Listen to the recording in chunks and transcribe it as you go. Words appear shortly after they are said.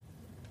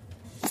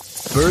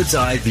Bird's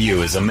Eye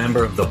View is a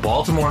member of the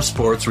Baltimore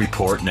Sports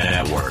Report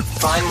Network.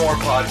 Find more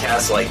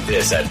podcasts like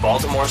this at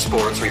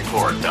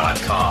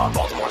BaltimoreSportsReport.com.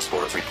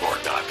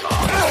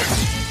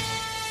 BaltimoreSportsReport.com.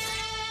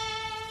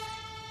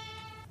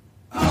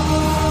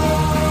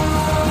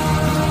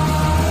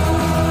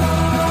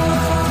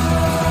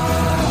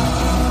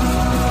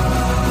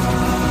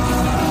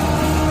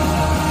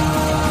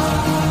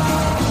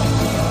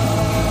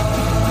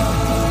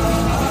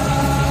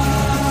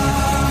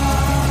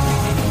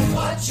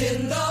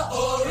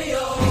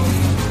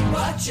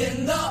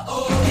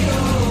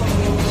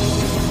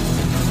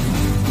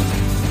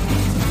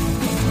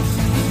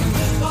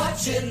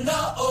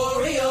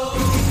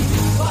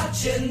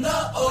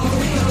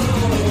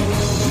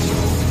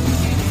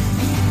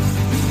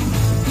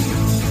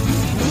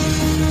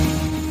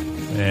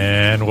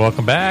 And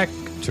welcome back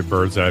to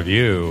Bird's Eye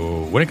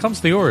View. When it comes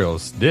to the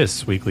Orioles,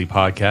 this weekly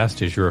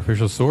podcast is your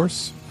official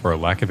source for a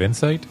lack of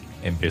insight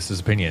and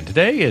business opinion.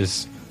 Today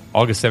is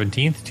August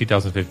 17th,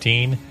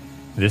 2015.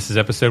 This is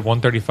episode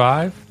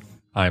 135.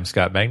 I'm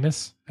Scott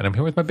Magnus, and I'm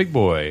here with my big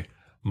boy,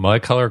 my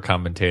color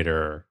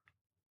commentator,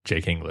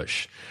 Jake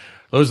English.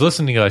 Those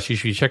listening to us, you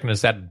should be checking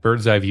us at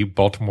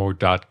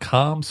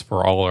birdseyeviewbaltimore.com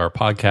for all our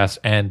podcasts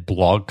and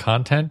blog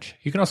content.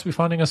 You can also be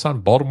finding us on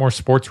Baltimore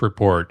Sports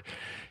Report.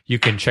 You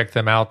can check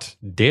them out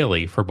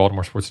daily for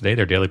Baltimore Sports Today,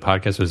 their daily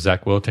podcast with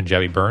Zach Wilt and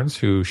Jabby Burns,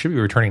 who should be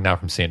returning now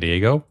from San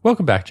Diego.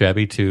 Welcome back,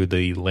 Jabby, to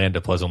the land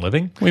of pleasant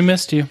living. We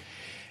missed you.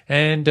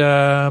 And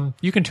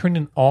you can tune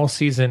in all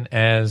season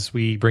as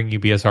we bring you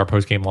BSR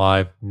Postgame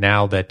Live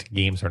now that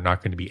games are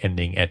not going to be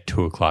ending at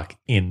 2 o'clock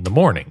in the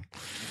morning.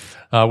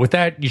 With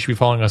that, you should be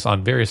following us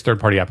on various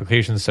third-party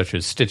applications such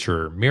as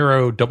Stitcher,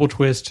 Miro, Double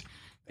Twist,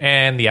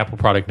 and the Apple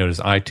product known as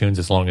iTunes,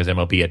 as long as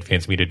MLB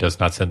Advanced Media does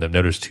not send them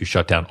notice to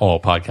shut down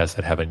all podcasts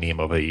that have a name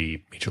of a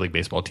Major League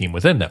Baseball team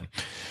within them.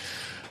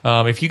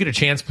 If you get a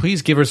chance,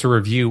 please give us a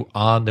review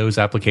on those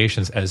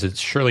applications, as it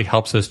surely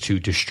helps us to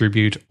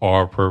distribute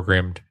our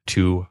program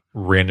to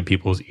random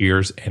people's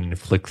ears and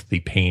inflict the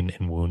pain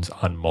and wounds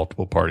on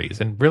multiple parties.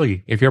 And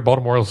really, if you're a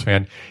Baltimore Orioles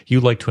fan, you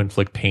like to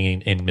inflict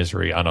pain and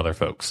misery on other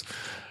folks.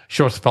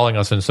 Sure, following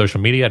us on social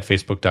media at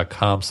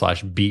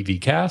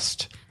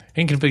facebook.com/BVcast.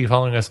 And you can be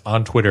following us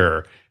on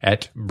Twitter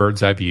at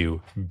Bird's Eye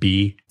View,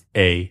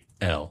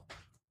 BAL.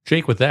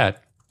 Jake, with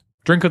that,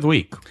 drink of the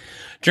week.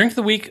 Drink of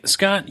the week,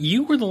 Scott,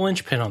 you were the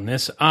linchpin on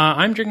this.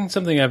 I'm drinking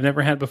something I've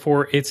never had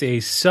before. It's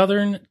a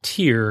Southern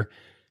Tier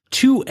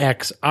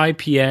 2X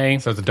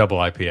IPA. So it's a double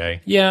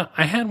IPA. Yeah,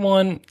 I had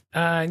one.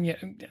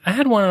 And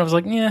I was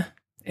like, yeah,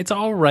 it's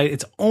all right.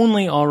 It's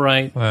only all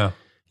right. Wow.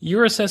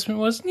 Your assessment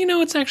was,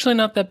 it's actually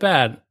not that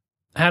bad.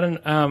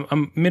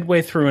 I'm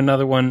midway through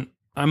another one.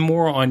 I'm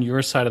more on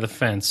your side of the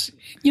fence.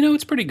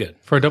 It's pretty good.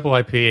 For a double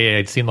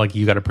IPA, it seemed like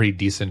you got a pretty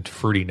decent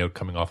fruity note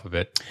coming off of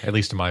it, at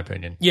least in my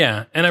opinion.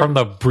 Yeah. And from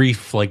the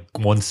brief,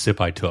 one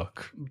sip I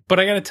took. But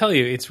I got to tell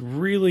you, it's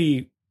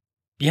really,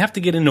 you have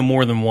to get into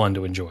more than one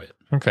to enjoy it.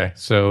 Okay.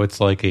 So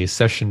it's like a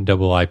session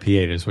double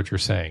IPA is what you're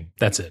saying.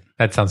 That's it.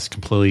 That sounds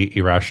completely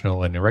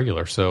irrational and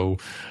irregular. So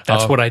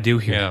that's what I do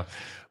here. Yeah.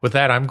 With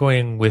that, I'm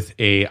going with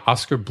a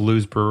Oscar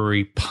Blues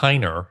Brewery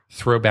Piner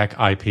Throwback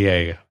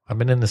IPA. I've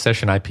been in the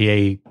session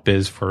IPA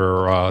biz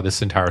for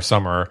this entire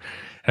summer.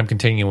 I'm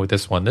continuing with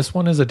this one. This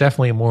one is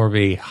definitely more of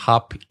a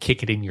hop,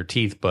 kick it in your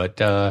teeth,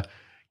 but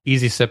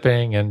easy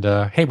sipping. And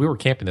hey, we were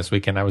camping this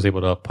weekend. I was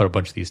able to put a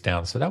bunch of these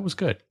down, so that was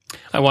good.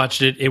 I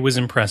watched it. It was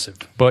impressive.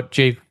 But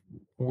Jake,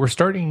 we're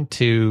starting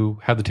to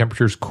have the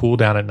temperatures cool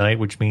down at night,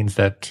 which means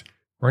that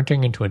we're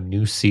entering into a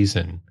new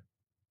season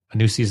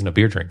of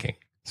beer drinking.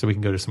 So we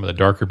can go to some of the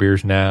darker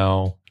beers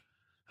now.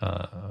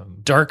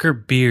 Darker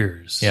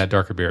beers. Yeah,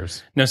 darker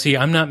beers. No, see,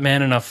 I'm not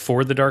man enough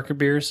for the darker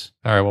beers.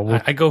 All right,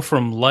 well, I go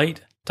from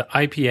light to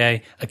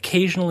IPA,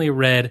 occasionally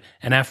red,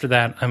 and after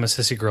that, I'm a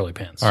sissy girly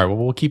pants. All right, well,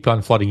 we'll keep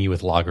on flooding you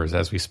with lagers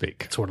as we speak.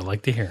 That's what I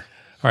like to hear.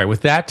 All right,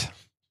 with that,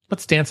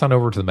 let's dance on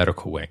over to the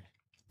medical wing.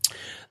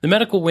 The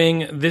medical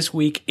wing this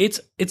week, it's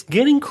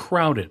getting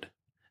crowded.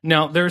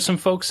 Now, there are some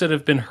folks that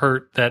have been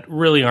hurt that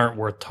really aren't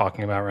worth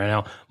talking about right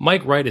now.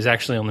 Mike Wright is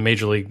actually on the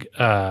Major League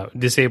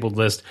disabled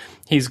list.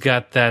 He's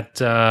got that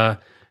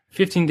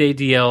 15-day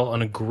DL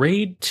on a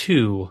grade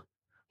 2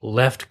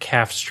 left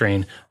calf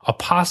strain, a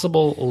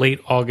possible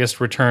late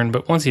August return.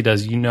 But once he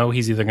does,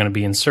 he's either going to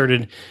be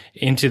inserted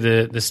into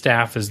the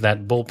staff as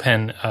that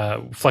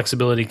bullpen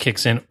flexibility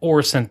kicks in,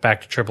 or sent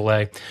back to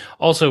AAA.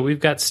 Also, we've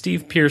got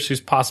Steve Pearce,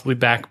 who's possibly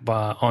back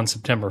on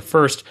September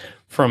 1st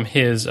from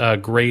his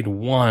grade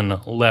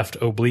 1 left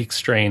oblique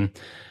strain.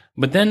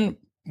 But then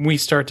we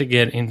start to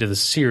get into the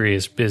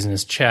serious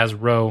business. Chaz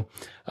Rowe,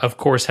 of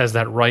course, has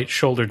that right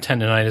shoulder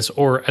tendonitis,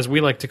 or as we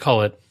like to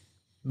call it,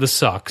 the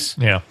sucks.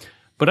 Yeah.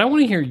 But I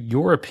want to hear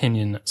your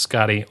opinion,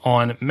 Scotty,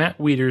 on Matt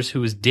Wieters,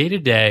 who is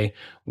day-to-day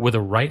with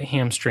a right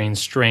hamstring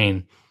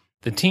strain.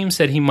 The team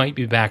said he might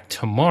be back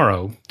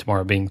tomorrow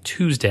being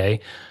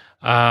Tuesday.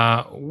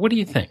 What do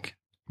you think?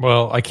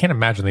 Well, I can't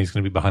imagine that he's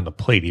going to be behind the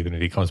plate even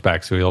if he comes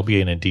back, so he'll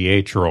be in a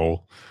DH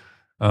role.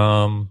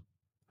 I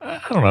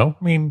don't know.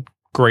 I mean,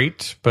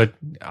 great, but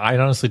I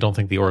honestly don't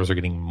think the Orioles are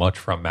getting much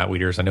from Matt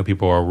Wieters. I know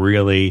people are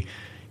really,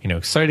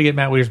 excited to get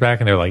Matt Wieters back,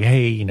 and they're like,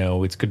 hey,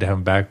 it's good to have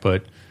him back,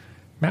 but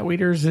Matt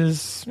Wieters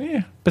is,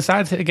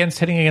 besides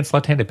hitting against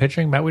left-handed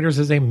pitching, Matt Wieters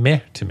is a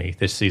meh to me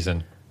this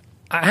season.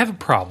 I have a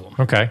problem.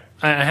 Okay.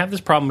 I have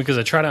this problem because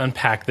I try to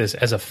unpack this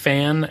as a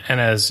fan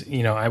and as,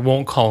 I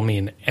won't call me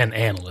an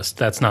analyst.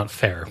 That's not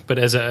fair. But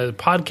as a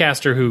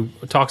podcaster who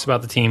talks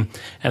about the team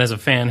and as a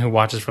fan who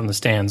watches from the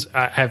stands,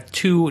 I have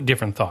two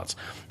different thoughts.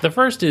 The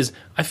first is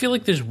I feel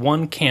like there's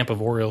one camp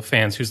of Oriole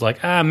fans who's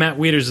like, Matt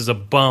Wieters is a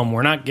bum.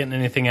 We're not getting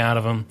anything out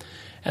of him.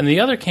 And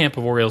the other camp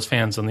of Orioles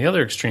fans on the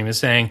other extreme is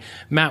saying,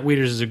 Matt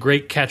Wieters is a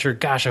great catcher.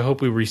 Gosh, I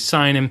hope we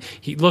re-sign him.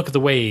 Look at the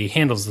way he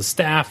handles the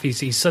staff.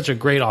 He's such a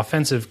great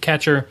offensive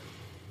catcher.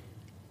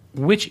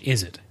 Which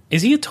is it?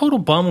 Is he a total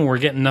bum and we're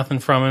getting nothing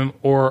from him?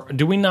 Or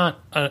do we not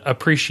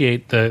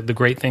appreciate the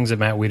great things that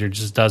Matt Wieters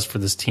just does for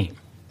this team?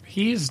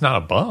 He's not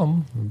a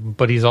bum,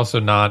 but he's also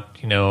not,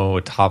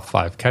 a top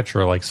 5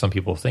 catcher like some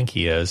people think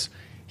he is.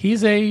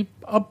 He's a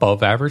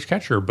above average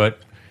catcher, but,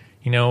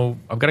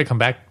 I've got to come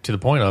back to the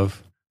point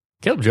of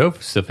Caleb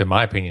Joseph, in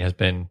my opinion, has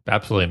been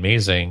absolutely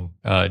amazing,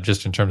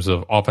 just in terms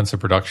of offensive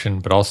production,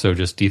 but also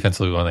just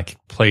defensively on the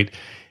plate.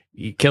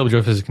 Caleb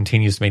Joseph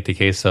continues to make the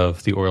case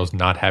of the Orioles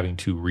not having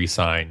to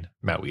re-sign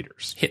Matt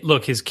Wieters.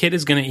 Look, his kid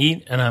is going to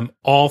eat, and I'm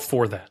all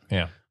for that.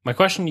 Yeah. My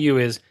question to you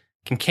is,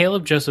 can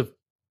Caleb Joseph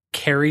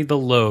carry the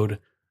load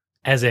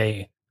as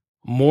a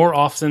more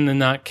often than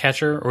not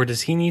catcher, or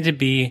does he need to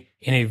be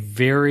in a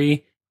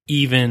very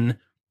even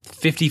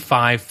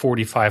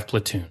 55-45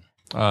 platoon?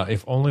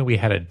 If only we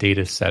had a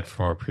data set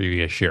from a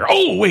previous year.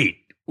 Oh, wait,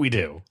 we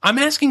do. I'm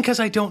asking because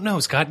I don't know,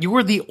 Scott. You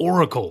are the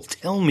oracle.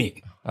 Tell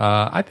me.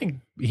 I think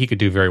he could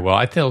do very well.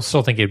 I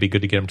still think it'd be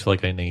good to get him to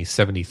like in a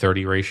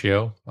 70-30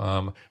 ratio.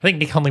 I think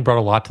Nick Hundley brought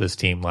a lot to this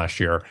team last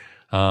year.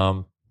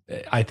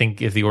 I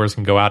think if the Orioles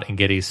can go out and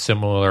get a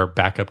similar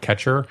backup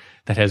catcher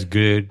that has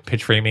good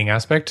pitch framing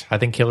aspect, I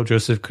think Caleb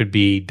Joseph could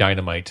be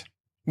dynamite.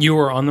 You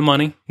are on the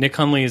money. Nick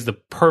Hundley is the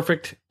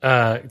perfect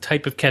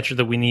type of catcher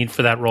that we need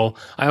for that role.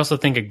 I also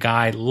think a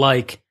guy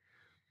like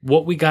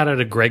what we got out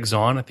of Greg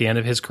Zahn at the end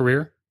of his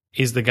career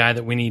is the guy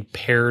that we need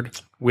paired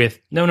with.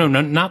 No,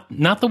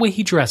 not the way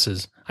he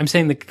dresses. I'm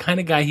saying the kind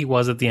of guy he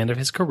was at the end of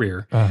his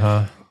career,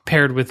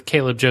 paired with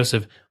Caleb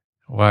Joseph.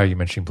 Why are you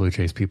mentioning Blue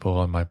Jays people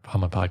on my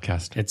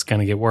podcast? It's going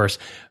to get worse.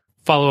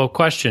 Follow-up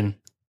question: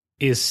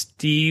 is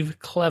Steve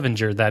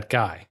Clevenger that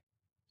guy?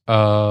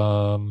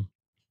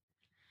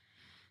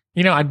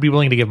 I'd be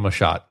willing to give him a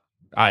shot.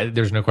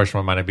 There's no question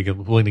in my mind. I'd be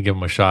willing to give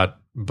him a shot,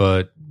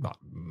 but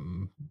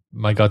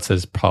my gut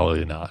says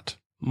probably not.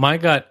 My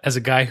gut, as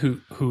a guy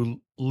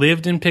who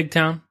lived in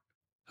Pigtown,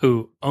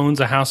 who owns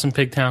a house in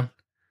Pigtown,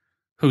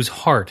 whose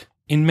heart,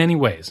 in many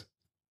ways,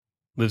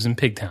 lives in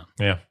Pigtown,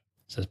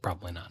 says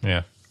probably not.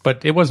 Yeah,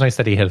 but it was nice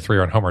that he hit a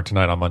 3-run homer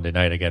tonight on Monday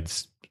night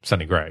against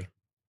Sonny Gray.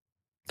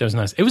 That was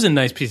nice. It was a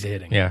nice piece of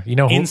hitting. Yeah,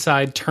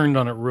 inside turned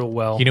on it real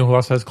well. You know who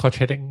else has clutch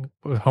hitting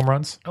with home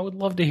runs? I would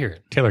love to hear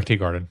it. Taylor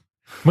Teagarden.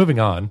 Moving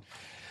on.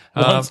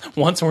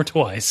 Once or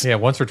twice. Yeah,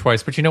 once or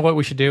twice. But you know what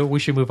we should do? We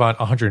should move on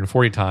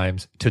 140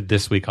 times to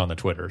this week on the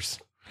Twitters.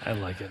 I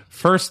like it.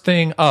 First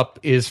thing up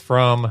is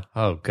from,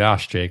 oh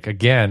gosh, Jake,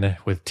 again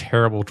with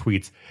terrible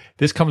tweets.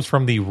 This comes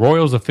from the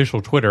Royals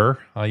official Twitter.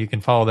 You can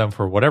follow them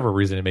for whatever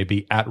reason it may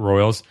be, at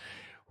Royals.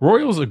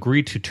 Royals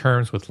agreed to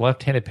terms with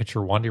left-handed pitcher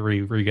Wandy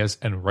Rodriguez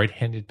and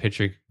right-handed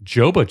pitcher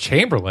Joba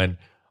Chamberlain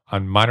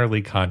on minor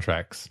league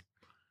contracts.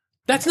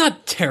 That's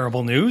not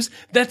terrible news.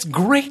 That's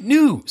great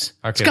news.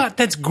 Okay. Scott,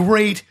 that's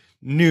great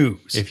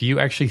news. If you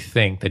actually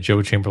think that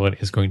Joba Chamberlain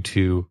is going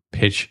to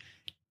pitch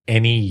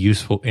any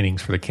useful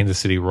innings for the Kansas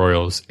City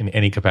Royals in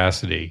any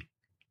capacity,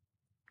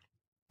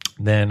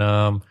 then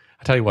I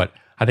tell you what,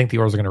 I think the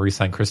Orioles are going to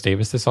re-sign Chris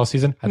Davis this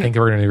offseason. I think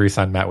we're going to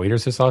re-sign Matt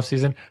Wieters this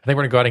offseason. I think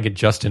we're going to go out and get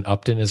Justin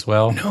Upton as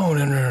well. No.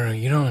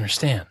 You don't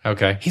understand.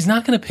 Okay. He's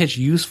not going to pitch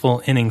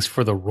useful innings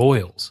for the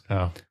Royals.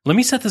 Oh. Let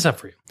me set this up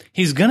for you.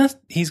 He's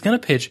gonna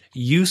pitch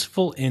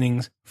useful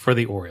innings for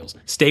the Orioles.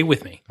 Stay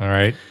with me. All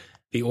right.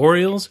 The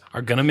Orioles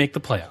are going to make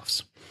the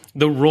playoffs.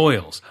 The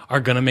Royals are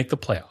going to make the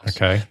playoffs.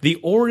 Okay. The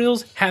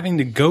Orioles having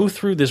to go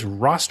through this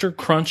roster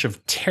crunch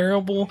of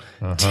terrible,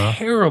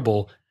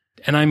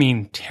 and I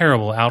mean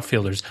terrible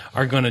outfielders,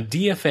 are going to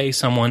DFA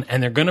someone,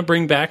 and they're going to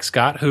bring back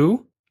Scott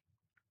who?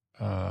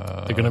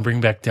 They're going to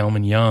bring back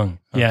Delman Young.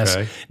 Yes.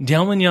 Okay.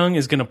 Delman Young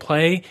is going to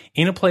play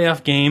in a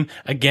playoff game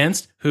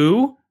against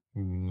who?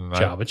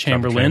 Joba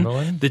Chamberlain.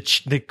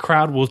 The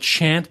crowd will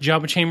chant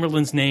Joba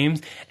Chamberlain's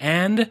names,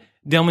 and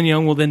Delman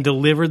Young will then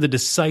deliver the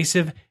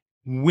decisive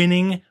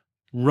winning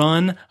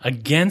run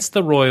against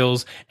the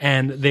Royals,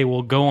 and they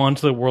will go on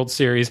to the World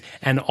Series,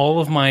 and all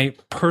of my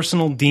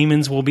personal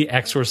demons will be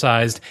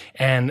exorcised,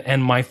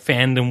 and my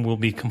fandom will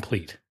be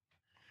complete.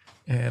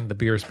 And the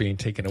beer is being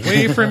taken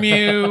away from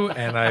you,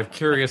 and I'm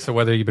curious of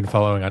whether you've been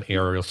following on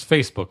Ariel's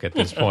Facebook at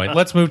this point.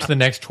 Let's move to the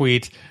next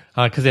tweet,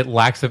 because it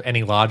lacks of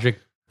any logic,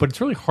 but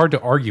it's really hard to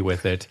argue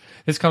with it.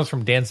 This comes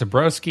from Dan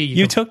Zabrowski.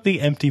 You took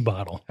the empty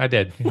bottle. I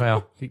did.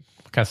 Well,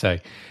 what can I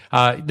say?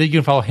 You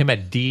can follow him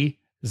at D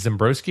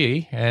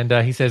Zimbrowski, and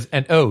he says,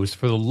 and O's,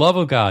 for the love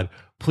of God,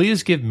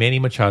 please give Manny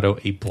Machado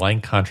a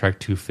blank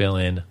contract to fill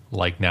in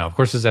like now. Of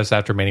course, this is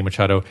after Manny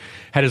Machado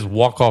had his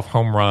walk-off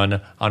home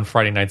run on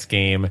Friday night's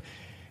game.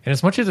 And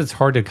as much as it's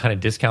hard to kind of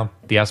discount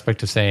the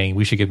aspect of saying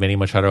we should give Manny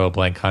Machado a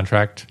blank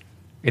contract,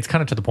 it's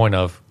kind of to the point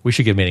of we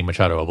should give Manny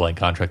Machado a blank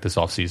contract this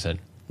offseason.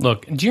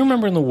 Look, do you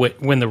remember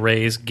when the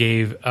Rays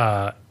gave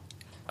Evan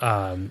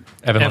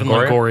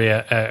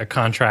Longoria a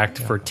contract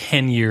for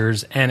 10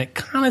 years, and it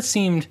kind of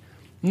seemed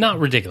not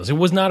ridiculous. It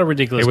was not a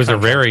ridiculous contract. It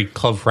was a very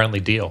club-friendly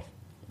deal.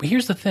 But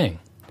here's the thing.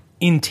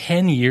 In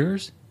 10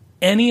 years,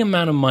 any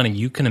amount of money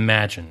you can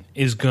imagine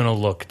is going to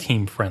look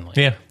team-friendly.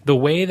 Yeah. The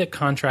way that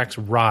contracts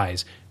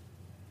rise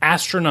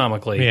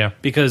astronomically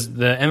because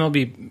the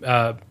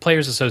MLB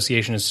Players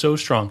Association is so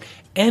strong,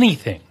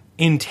 anything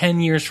in 10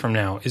 years from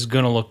now is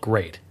going to look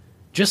great.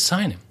 Just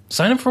sign him.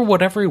 Sign him for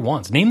whatever he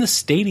wants. Name the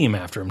stadium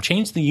after him.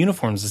 Change the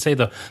uniforms to say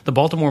the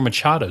Baltimore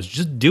Machados.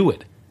 Just do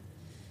it.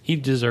 He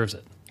deserves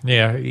it.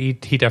 Yeah, he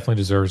definitely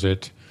deserves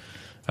it.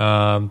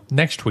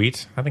 Next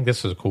tweet. I think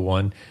this is a cool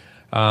one.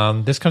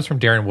 This comes from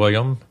Darren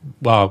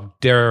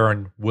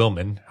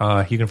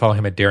Willman. You can follow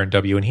him at Darren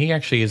W. And he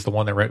actually is the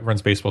one that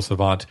runs Baseball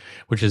Savant,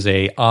 which is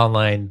a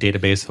online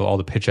database of all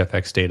the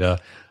PitchFX data.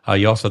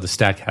 You also have the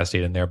StatCast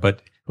data in there.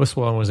 But this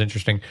one was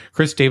interesting.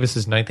 Chris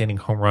Davis's ninth inning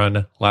home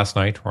run last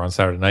night, or on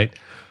Saturday night,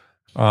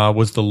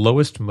 was the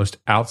lowest, most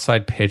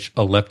outside pitch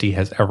a lefty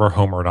has ever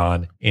homered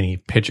on in a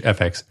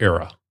PitchFX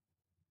era.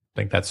 I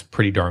think that's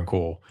pretty darn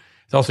cool.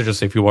 It's also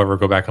just, if you ever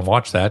go back and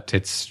watch that,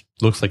 it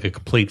looks like a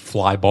complete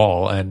fly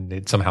ball, and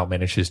it somehow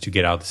manages to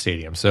get out of the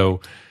stadium. So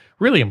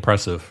really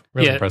impressive.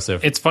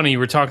 Impressive. It's funny. You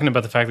were talking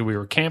about the fact that we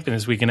were camping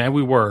this weekend, and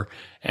we were.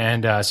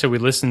 And so we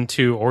listened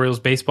to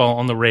Orioles baseball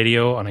on the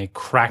radio on a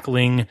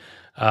crackling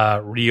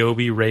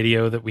Ryobi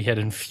radio that we had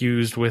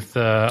infused with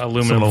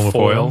aluminum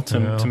foil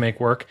to make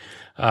work.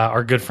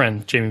 Our good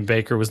friend Jamie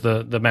Baker was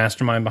the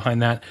mastermind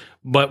behind that.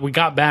 But we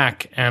got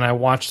back, and I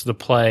watched the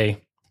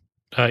play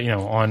on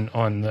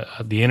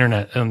the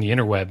internet, on the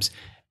interwebs,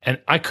 and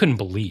I couldn't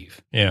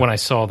believe when I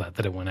saw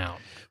that it went out.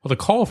 Well, the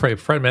call for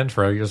Fred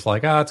Manfro, you're just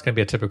like, it's going to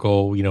be a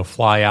typical,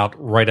 fly out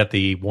right at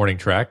the warning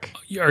track.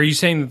 Are you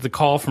saying that the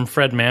call from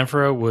Fred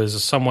Manfro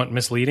was somewhat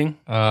misleading?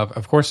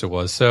 Of course it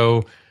was.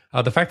 So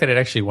the fact that it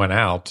actually went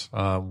out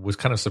was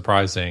kind of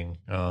surprising,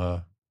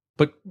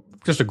 but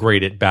just a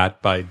great at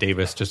bat by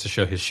Davis just to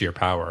show his sheer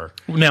power.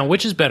 Now,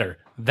 which is better,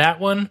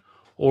 that one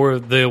or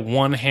the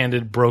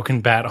one-handed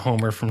broken bat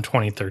homer from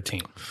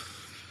 2013?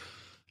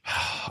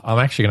 I'm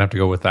actually going to have to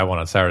go with that one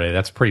on Saturday.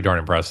 That's pretty darn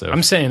impressive.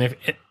 I'm saying,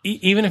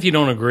 even if you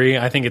don't agree,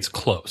 I think it's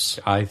close.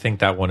 I think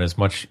that one is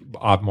much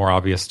more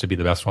obvious to be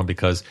the best one,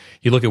 because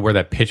you look at where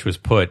that pitch was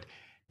put,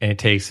 and it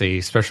takes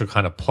a special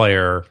kind of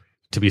player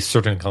to be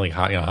certainly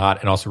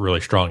hot and also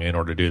really strong in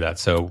order to do that.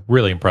 So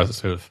really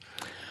impressive.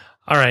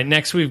 All right,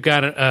 next we've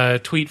got a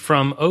tweet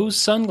from O's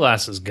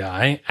Sunglasses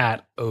Guy,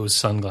 at O's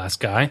Sunglass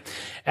Guy.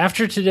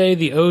 After today,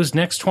 the O's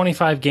next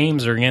 25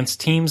 games are against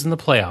teams in the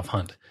playoff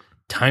hunt.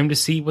 Time to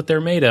see what they're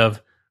made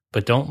of,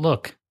 but don't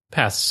look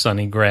past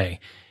Sonny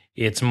Gray.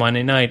 It's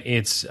Monday night.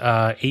 It's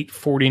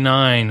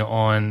 8:49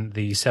 on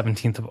the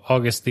 17th of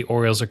August. The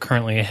Orioles are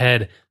currently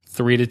ahead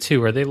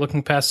 3-2. Are they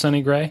looking past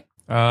Sonny Gray?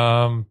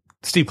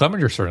 Steve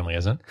Clemenger certainly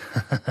isn't.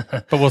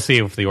 But we'll see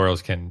if the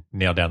Orioles can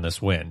nail down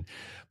this win.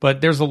 But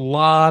there's a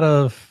lot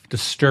of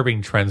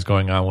disturbing trends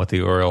going on with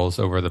the Orioles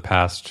over the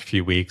past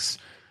few weeks.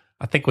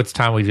 I think it's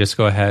time we just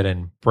go ahead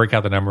and break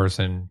out the numbers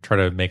and try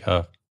to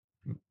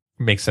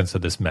make sense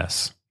of this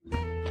mess.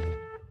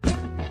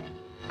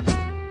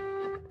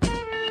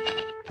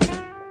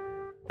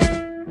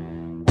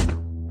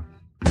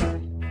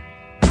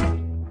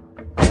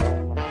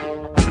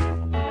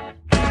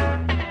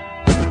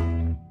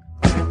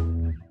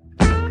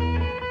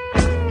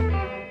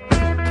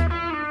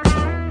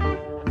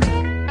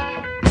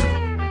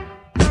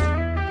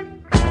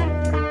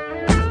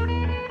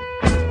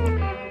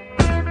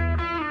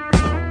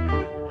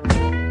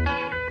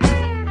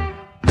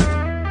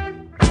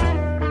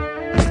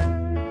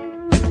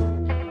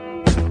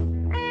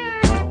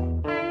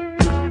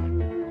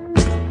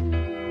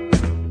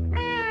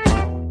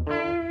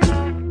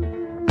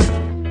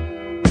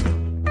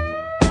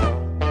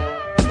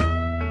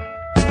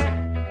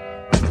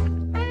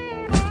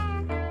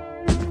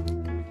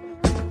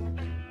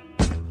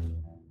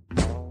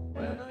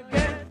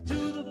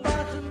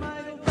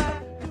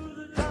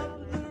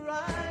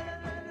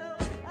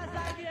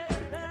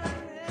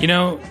 You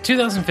know,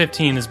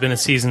 2015 has been a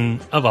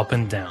season of up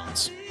and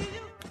downs.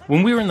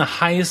 When we were in the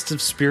highest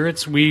of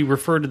spirits, we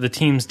referred to the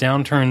team's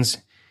downturns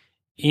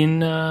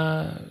in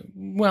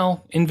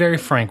very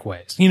frank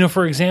ways. You know,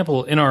 for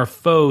example, in our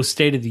faux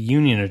State of the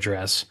Union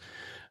address,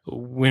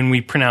 when we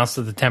pronounced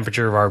the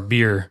temperature of our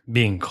beer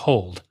being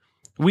cold,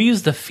 we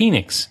used the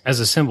phoenix as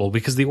a symbol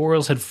because the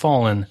Orioles had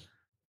fallen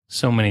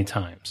so many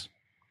times.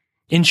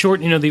 In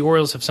short, the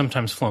Orioles have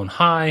sometimes flown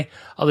high,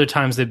 other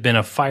times they've been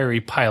a fiery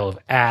pile of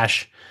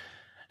ash.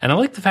 And I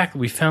like the fact that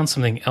we found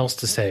something else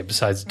to say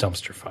besides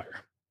dumpster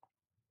fire.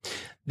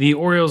 The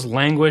Orioles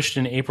languished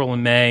in April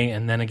and May,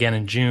 and then again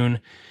in June.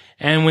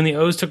 And when the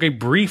O's took a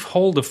brief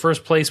hold of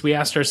first place, we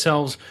asked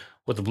ourselves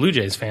what the Blue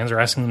Jays fans are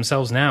asking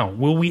themselves now.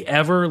 Will we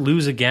ever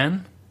lose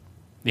again?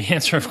 The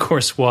answer, of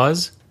course,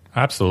 was...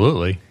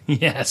 Absolutely.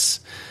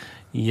 Yes.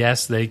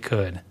 Yes, they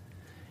could.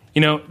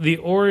 You know, the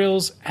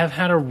Orioles have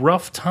had a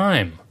rough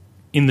time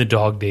in the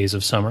dog days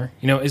of summer.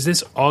 You know, as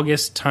this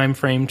August time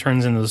frame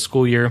turns into the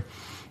school year,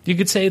 you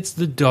could say it's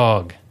the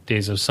dog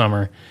days of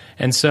summer.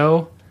 And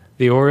so,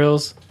 the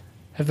Orioles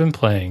have been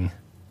playing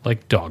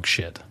like dog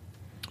shit.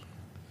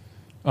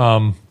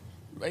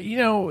 You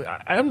know,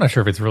 I'm not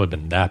sure if it's really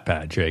been that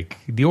bad, Jake.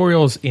 The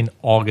Orioles in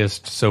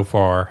August so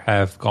far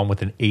have gone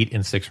with an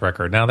 8-6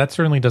 record. Now, that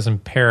certainly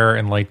doesn't pair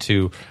in light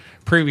to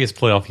previous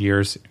playoff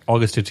years.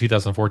 August of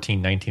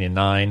 2014,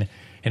 19-9.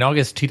 In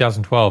August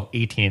 2012,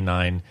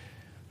 18-9.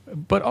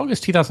 But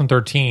August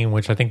 2013,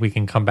 which I think we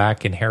can come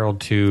back and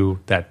herald to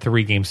that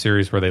 3-game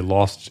series where they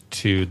lost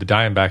to the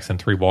Diamondbacks in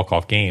 3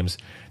 walk-off games,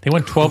 they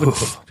went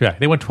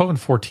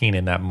 12-14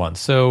 in that month.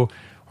 So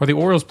are the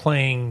Orioles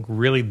playing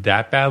really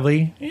that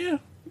badly? Yeah,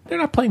 they're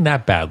not playing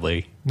that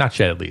badly. Not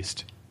yet, at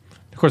least.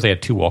 Of course, they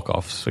had 2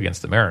 walk-offs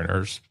against the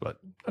Mariners, but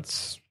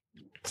that's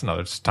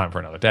another time for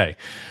another day.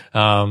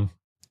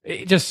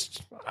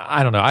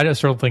 I don't know. I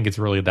just don't think it's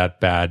really that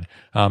bad.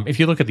 If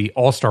you look at the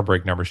All-Star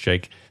break numbers,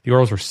 Jake, the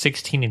Orioles were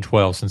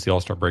 16-12 since the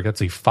All-Star break.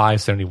 That's a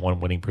 .571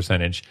 winning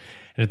percentage.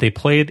 And if they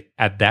played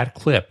at that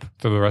clip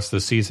for the rest of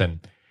the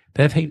season,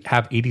 they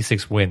have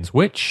 86 wins,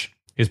 which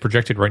is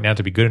projected right now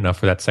to be good enough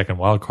for that second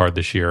wild card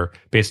this year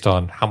based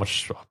on how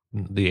much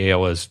the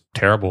AL is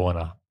terrible and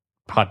a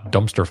hot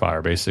dumpster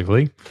fire,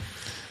 basically.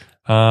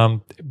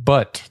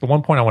 But the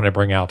one point I want to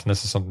bring out, and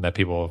this is something that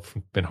people have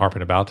been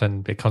harping about,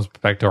 and it comes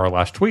back to our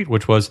last tweet,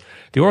 which was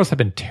the Orioles have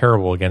been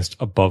terrible against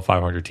above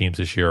 500 teams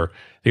this year.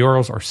 The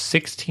Orioles are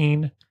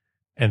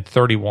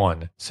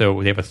 16-31,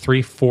 so they have a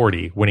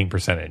 .340 winning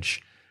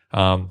percentage.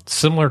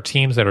 Similar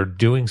teams that are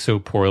doing so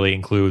poorly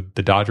include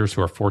the Dodgers,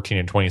 who are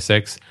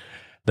 14-26,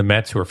 the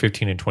Mets, who are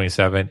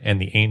 15-27,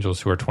 and the Angels,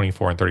 who are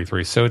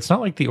 24-33. So it's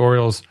not like the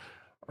Orioles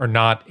are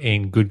not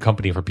in good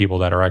company for people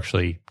that are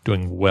actually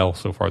doing well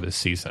so far this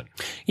season.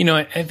 You know,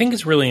 I think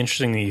it's really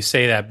interesting that you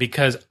say that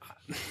because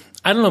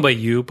I don't know about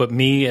you, but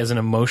me as an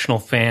emotional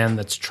fan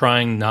that's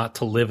trying not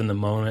to live in the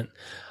moment,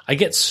 I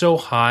get so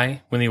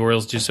high when the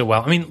Orioles do so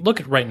well. I mean, look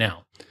at right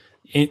now.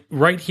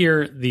 Right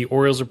here, the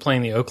Orioles are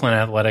playing the Oakland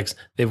Athletics.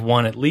 They've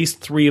won at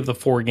least 3 of the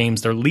 4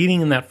 games. They're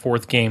leading in that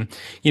 4th game.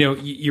 You know,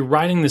 you're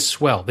riding this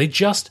swell. They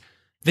just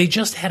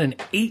had an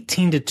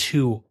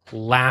 18-2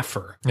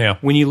 laugher. Yeah.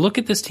 When you look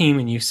at this team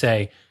and you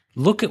say,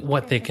 look at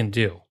what they can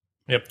do.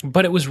 Yep.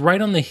 But it was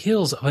right on the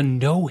heels of a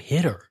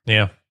no-hitter.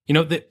 Yeah. You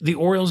know, the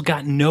Orioles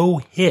got no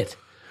hit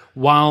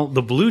while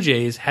the Blue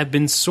Jays had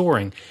been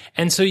soaring.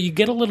 And so you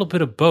get a little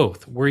bit of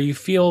both where you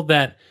feel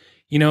that,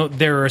 you know,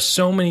 there are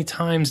so many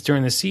times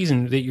during the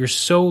season that you're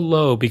so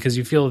low because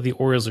you feel that the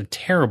Orioles are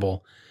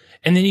terrible.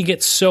 And then you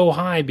get so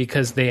high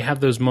because they have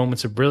those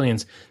moments of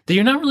brilliance that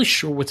you're not really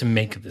sure what to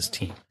make of this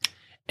team.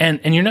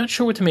 And you're not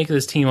sure what to make of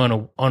this team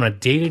on a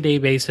day-to-day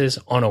basis,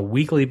 on a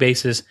weekly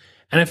basis.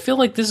 And I feel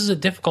like this is a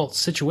difficult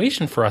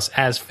situation for us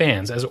as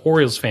fans, as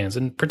Orioles fans,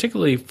 and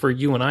particularly for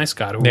you and I,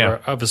 Scott, who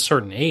are of a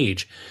certain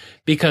age,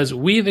 because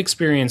we've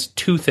experienced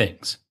 2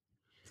 things.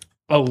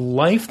 A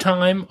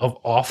lifetime of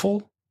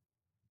awful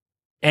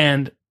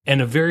and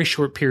a very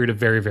short period of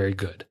very, very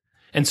good.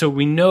 And so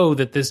we know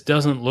that this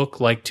doesn't look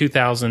like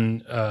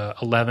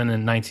 2011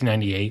 and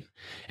 1998,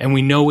 and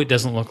we know it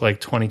doesn't look like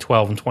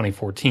 2012 and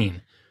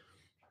 2014.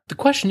 The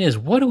question is,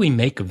 what do we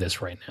make of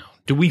this right now?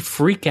 Do we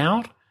freak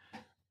out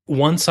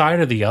one side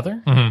or the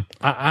other? Mm-hmm.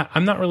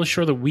 I'm not really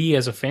sure that we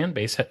as a fan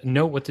base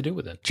know what to do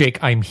with it.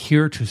 Jake, I'm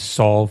here to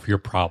solve your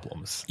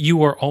problems.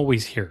 You are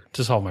always here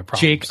to solve my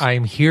problems. Jake,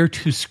 I'm here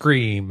to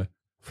scream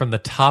from the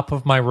top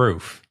of my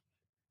roof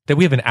that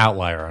we have an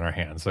outlier on our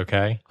hands,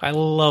 okay? I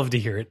love to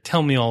hear it.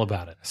 Tell me all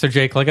about it. So,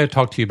 Jake, like I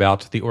talked to you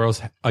about, the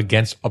Orioles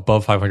against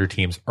above 500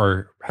 teams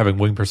are having a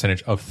winning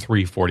percentage of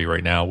 .340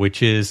 right now,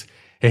 which is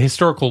a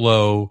historical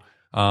low.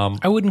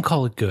 I wouldn't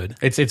call it good.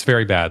 It's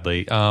very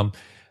badly.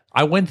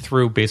 I went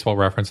through Baseball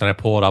Reference and I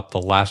pulled up the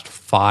last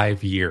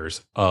 5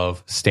 years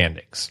of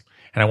standings.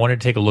 And I wanted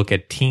to take a look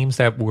at teams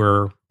that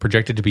were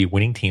projected to be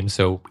winning teams,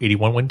 so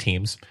 81-win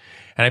teams.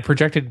 And I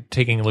projected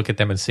taking a look at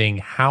them and seeing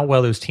how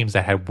well those teams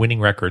that had winning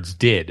records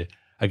did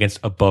against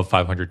above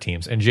 500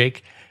 teams. And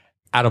Jake,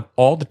 out of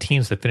all the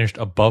teams that finished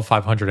above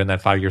 500 in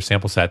that 5-year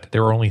sample set,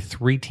 there were only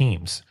 3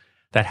 teams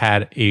that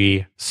had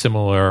a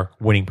similar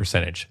winning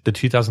percentage. The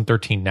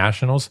 2013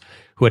 Nationals,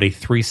 who had a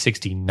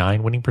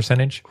 .369 winning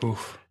percentage.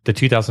 Oof. The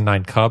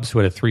 2009 Cubs, who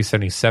had a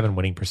 .377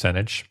 winning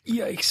percentage.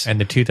 Yikes. And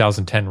the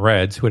 2010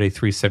 Reds, who had a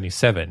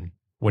 .377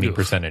 winning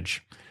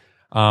percentage.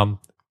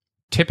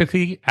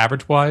 Typically,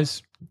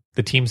 average-wise,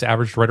 the teams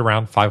averaged right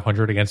around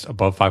 500 against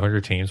above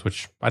 500 teams,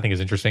 which I think is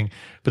interesting.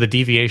 But the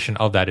deviation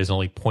of that is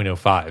only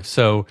 0.05.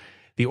 So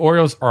the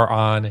Orioles are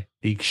on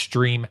the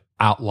extreme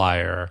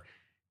outlier.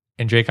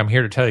 And Jake, I'm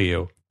here to tell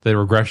you that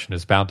regression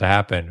is bound to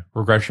happen.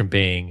 Regression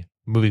being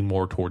moving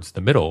more towards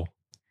the middle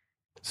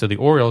So the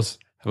Orioles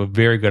have a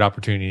very good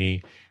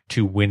opportunity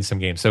to win some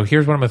games. So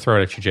here's what I'm going to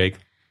throw at you, Jake.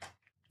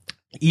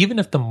 Even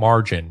if the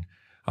margin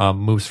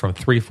moves from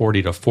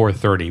 340 to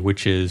 430,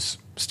 which is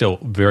still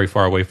very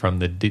far away from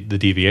the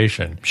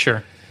deviation.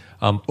 Sure.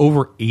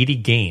 Over 80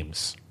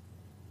 games,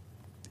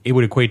 it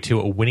would equate to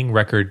a winning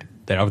record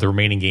that of the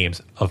remaining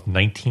games of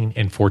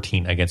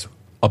 19-14 against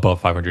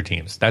above 500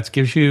 teams. That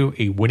gives you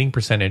a winning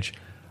percentage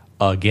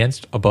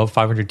against above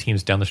 500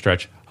 teams down the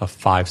stretch of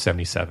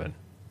 577.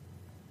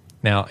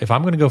 Now, if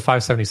I'm going to go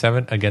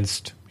 577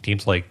 against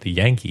teams like the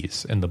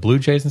Yankees and the Blue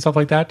Jays and stuff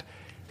like that,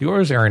 the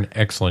Orioles are in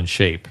excellent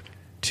shape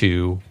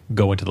to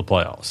go into the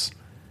playoffs.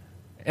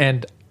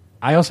 And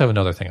I also have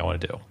another thing I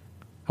want to do.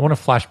 I want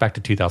to flash back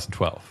to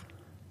 2012.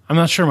 I'm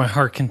not sure my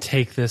heart can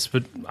take this,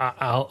 but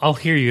I'll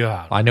hear you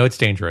out. I know it's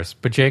dangerous,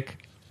 but Jake,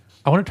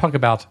 I want to talk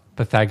about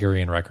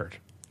Pythagorean record.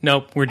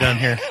 Nope, we're done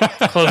here.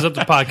 Close up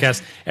the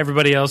podcast.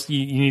 Everybody else,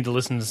 you need to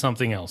listen to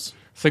something else.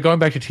 So going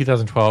back to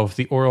 2012,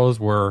 the Orioles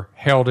were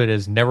heralded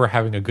as never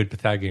having a good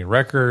Pythagorean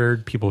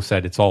record. People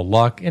said it's all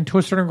luck. And to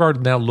a certain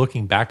regard, now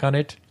looking back on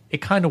it,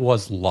 it kind of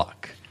was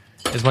luck,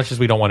 as much as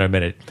we don't want to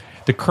admit it.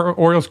 The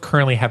Orioles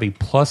currently have a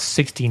plus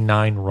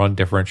 69 run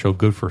differential,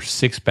 good for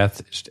sixth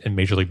best in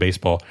Major League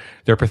Baseball.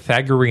 Their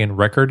Pythagorean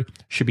record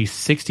should be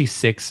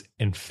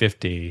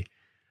 66-50.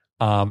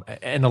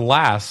 And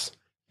alas,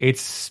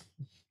 it's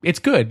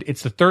good.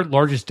 It's the third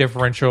largest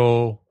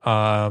differential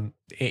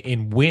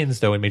in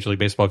wins, though, in Major League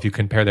Baseball, if you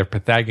compare their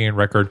Pythagorean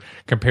record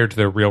compared to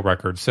their real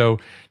record. So,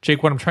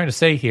 Jake, what I'm trying to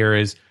say here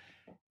is,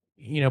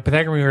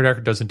 Pythagorean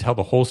record doesn't tell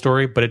the whole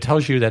story, but it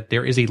tells you that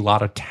there is a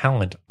lot of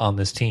talent on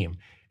this team.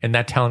 And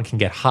that talent can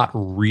get hot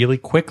really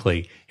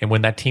quickly. And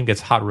when that team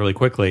gets hot really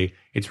quickly,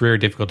 it's very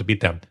difficult to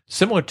beat them.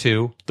 Similar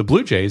to the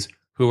Blue Jays,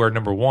 who are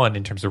number one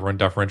in terms of run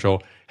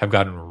differential, have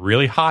gotten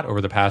really hot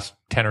over the past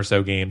 10 or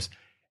so games.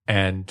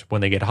 And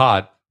when they get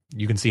hot,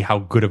 you can see how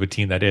good of a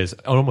team that is. An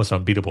almost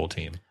unbeatable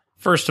team.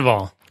 First of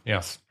all,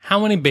 yes.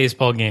 How many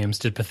baseball games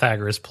did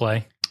Pythagoras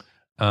play?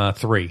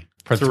 3.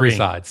 For three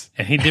sides.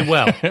 And he did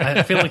well.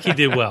 I feel like he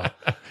did well.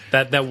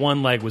 That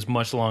one leg was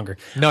much longer.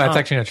 No, that's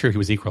actually not true. He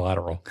was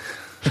equilateral.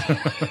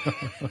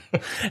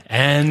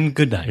 And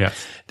good night.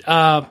 Yes.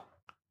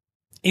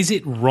 Is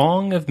it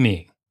wrong of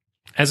me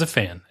as a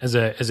fan, as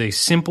a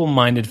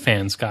simple-minded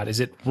fan, Scott, is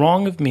it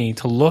wrong of me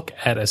to look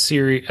at a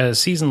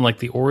season like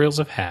the Orioles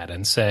have had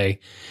and say,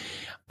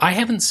 I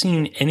haven't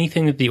seen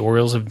anything that the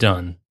Orioles have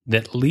done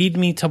that lead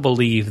me to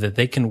believe that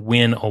they can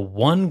win a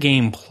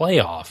one-game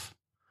playoff,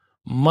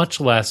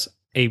 much less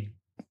a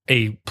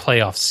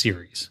playoff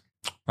series?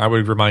 I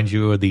would remind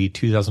you of the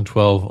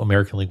 2012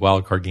 American League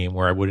wildcard game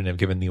where I wouldn't have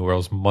given the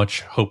Orioles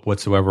much hope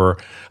whatsoever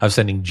of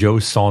sending Joe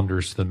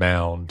Saunders to the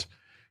mound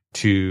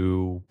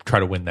to try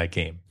to win that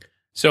game.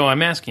 So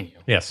I'm asking you.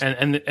 Yes.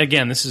 And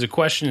again, this is a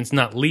question. It's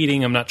not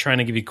leading. I'm not trying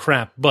to give you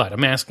crap, but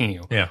I'm asking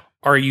you. Yeah.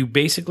 Are you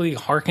basically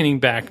hearkening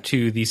back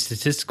to the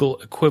statistical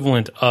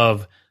equivalent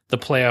of the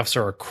playoffs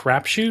are a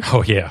crapshoot?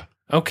 Oh, yeah.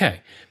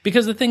 Okay.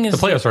 Because the thing is,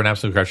 the playoffs are an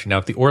absolute crapshoot. Now,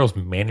 if the Orioles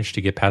manage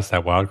to get past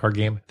that wildcard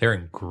game, they're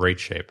in great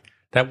shape.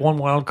 That one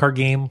wildcard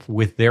game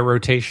with their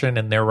rotation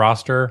and their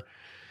roster.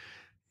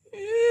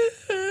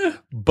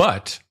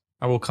 But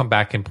I will come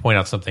back and point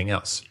out something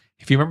else.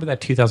 If you remember that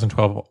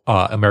 2012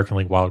 American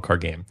League wildcard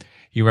game,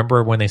 you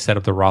remember when they set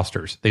up the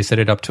rosters, they set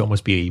it up to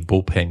almost be a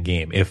bullpen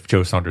game if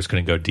Joe Saunders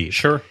couldn't go deep.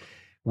 Sure.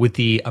 With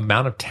the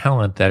amount of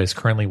talent that is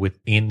currently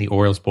within the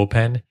Orioles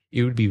bullpen,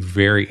 it would be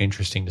very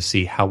interesting to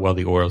see how well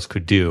the Orioles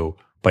could do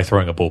by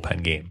throwing a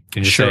bullpen game.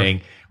 And just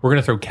saying, we're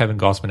going to throw Kevin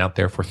Gausman out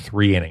there for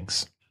 3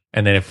 innings.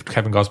 And then if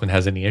Kevin Gausman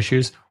has any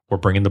issues, we're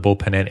bringing the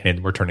bullpen in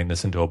and we're turning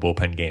this into a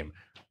bullpen game.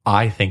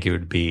 I think it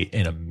would be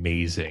an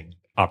amazing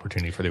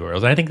opportunity for the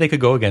Orioles. And I think they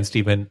could go against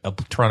even a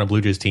Toronto Blue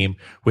Jays team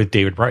with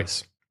David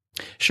Price.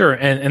 Sure.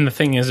 And the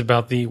thing is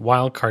about the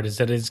wild card is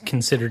that it's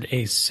considered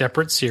a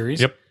separate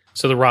series. Yep.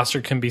 So the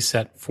roster can be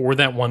set for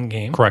that one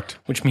game. Correct.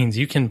 Which means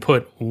you can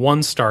put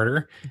one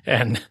starter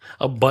and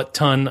a butt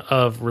ton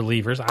of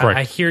relievers.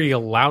 I hear you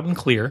loud and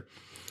clear.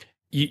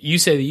 You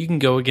say that you can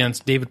go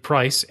against David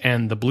Price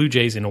and the Blue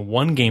Jays in a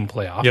one-game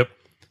playoff. Yep.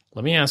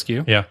 Let me ask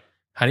you. Yeah.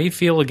 How do you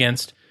feel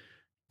against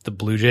the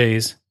Blue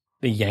Jays,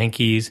 the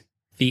Yankees,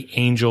 the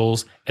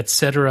Angels, et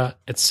cetera,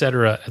 et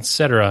cetera, et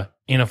cetera,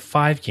 in a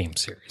 5-game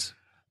series?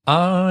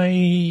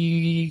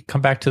 I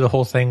come back to the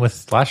whole thing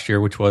with last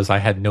year, which was I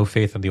had no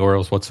faith in the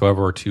Orioles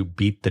whatsoever to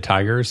beat the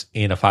Tigers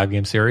in a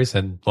 5-game series,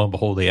 and lo and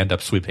behold, they end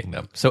up sweeping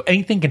them. So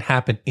anything can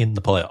happen in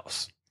the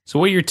playoffs. So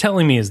what you're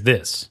telling me is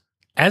this.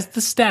 As the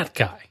stat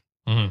guy,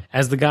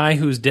 as the guy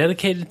who's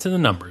dedicated to the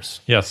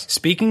numbers, yes,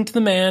 speaking to the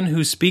man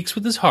who speaks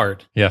with his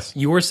heart, yes,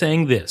 you are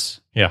saying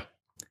this. Yeah.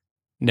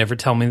 Never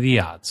tell me the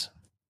odds.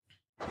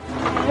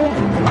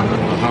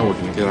 How we're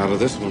going to get out of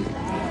this one.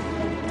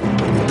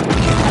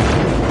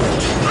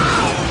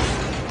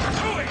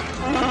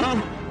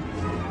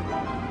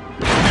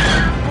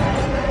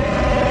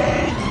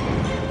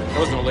 There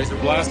was no laser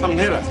blast. Something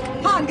hit us.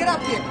 Han, get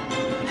up here.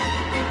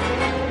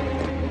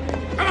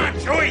 Come on,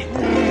 Joey.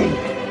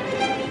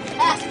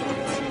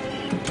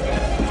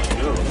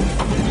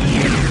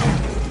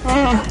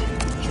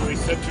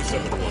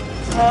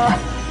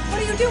 What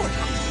are you doing?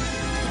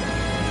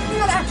 We're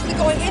not actually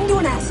going into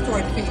an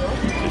asteroid field.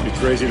 They'd be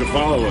crazy to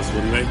follow us,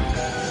 wouldn't they?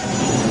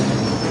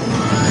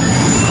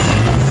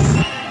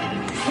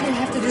 You didn't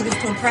have to do this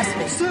to impress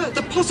me. Sir,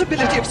 the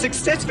possibility of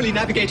successfully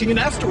navigating an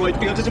asteroid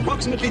field is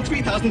approximately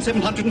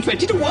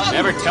 3,720 to 1.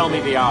 Never tell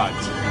me the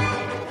odds.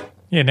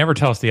 Yeah, never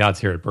tell us the odds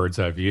here at Bird's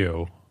Eye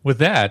View. With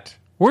that,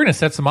 we're going to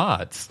set some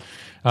odds.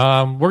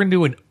 We're going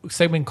to do a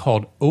segment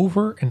called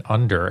Over and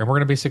Under, and we're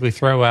going to basically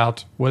throw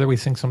out whether we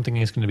think something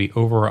is going to be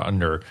over or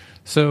under.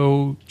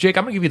 So, Jake,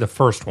 I'm going to give you the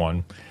first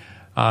one.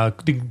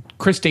 The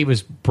Chris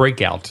Davis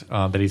breakout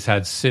that he's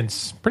had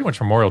since pretty much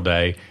Memorial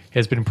Day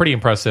has been pretty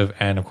impressive,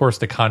 and of course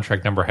the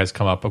contract number has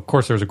come up. Of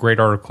course, there was a great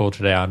article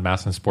today on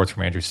Masson Sports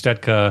from Andrew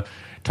Stetka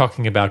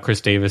talking about Chris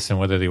Davis and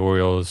whether the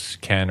Orioles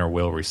can or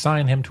will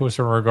re-sign him to a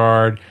certain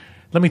regard.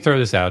 Let me throw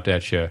this out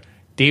at you.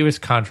 Davis'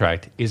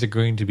 contract, is it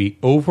going to be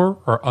over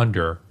or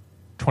under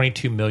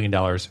 $22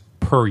 million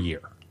per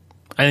year?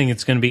 I think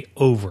it's going to be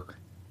over.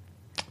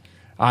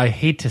 I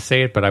hate to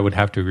say it, but I would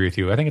have to agree with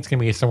you. I think it's going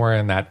to be somewhere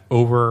in that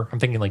over. I'm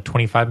thinking like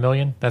 $25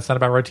 million. That's not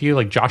about right to you?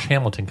 Like Josh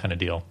Hamilton kind of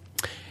deal.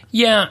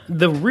 Yeah,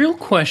 the real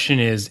question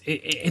is,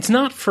 it's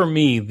not for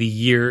me the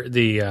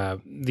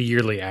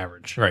yearly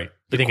average. Right.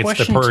 You think The it's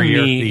the question per to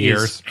year, me the is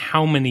years?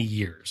 how many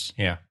years?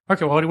 Yeah.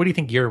 Okay, well, what do you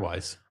think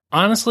year-wise?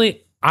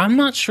 Honestly, I'm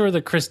not sure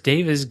that Chris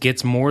Davis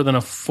gets more than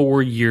a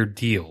 4-year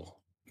deal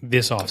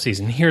this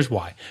offseason. Here's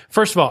why.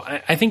 First of all,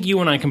 I think you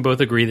and I can both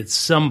agree that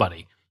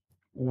somebody,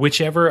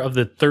 whichever of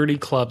the 30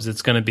 clubs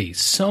it's going to be,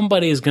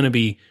 somebody is going to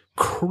be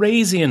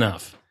crazy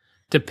enough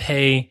to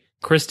pay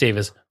Chris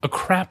Davis a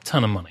crap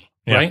ton of money,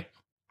 right?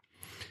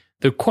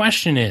 The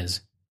question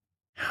is,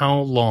 how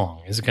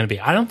long is it going to be?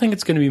 I don't think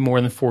it's going to be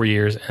more than 4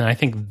 years, and I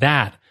think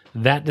that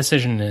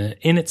decision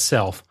in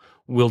itself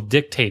will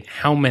dictate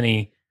how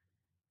many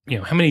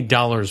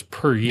dollars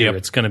per year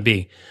it's going to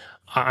be.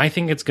 I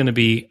think it's going to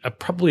be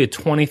probably a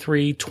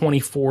 $23,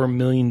 $24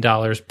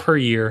 million per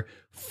year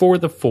for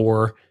the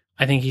 4.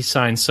 I think he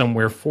signed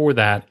somewhere for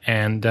that.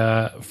 And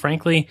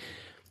frankly,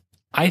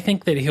 I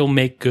think that he'll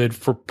make good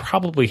for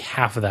probably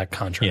half of that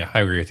contract. Yeah,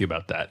 I agree with you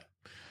about that.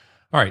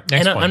 All right,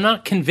 next one. I'm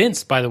not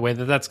convinced, by the way,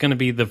 that that's going to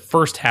be the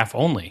first half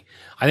only.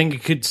 I think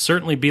it could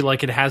certainly be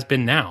like it has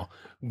been now.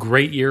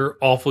 Great year,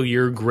 awful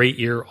year, great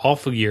year,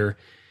 awful year.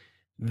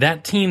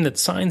 That team that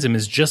signs him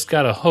has just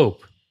got to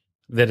hope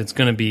that it's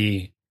going to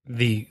be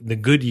the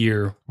good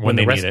year when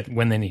they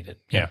need it.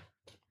 Yeah.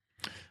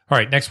 All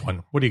right, next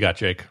one. What do you got,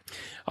 Jake?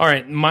 All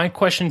right, my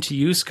question to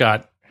you,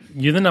 Scott.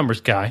 You're the numbers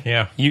guy.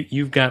 Yeah.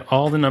 You've got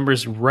all the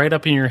numbers right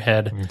up in your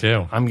head. Me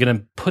too. I'm going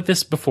to put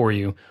this before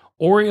you.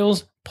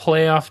 Orioles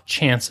playoff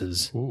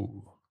chances.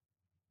 Ooh.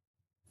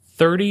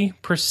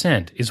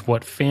 30% is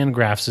what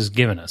Fangraphs has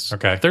given us.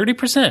 Okay.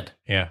 30%.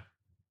 Yeah.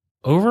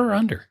 Over or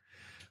under?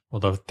 Well,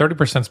 the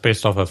 30% is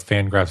based off of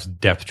Fangraphs'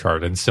 depth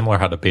chart, and similar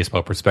how the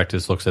Baseball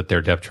Prospectus looks at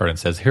their depth chart and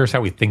says, here's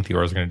how we think the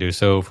Orioles are going to do.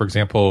 So, for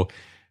example,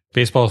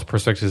 Baseball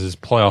Prospectus'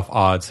 playoff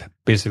odds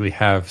basically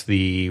have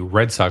the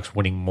Red Sox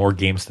winning more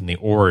games than the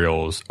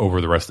Orioles over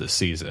the rest of the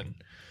season.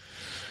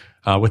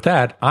 With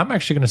that, I'm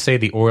actually going to say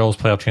the Orioles'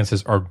 playoff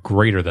chances are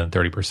greater than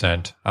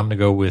 30%. I'm going to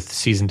go with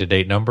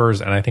season-to-date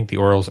numbers, and I think the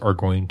Orioles are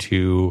going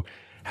to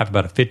have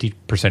about a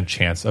 50%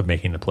 chance of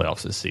making the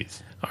playoffs this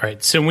season. All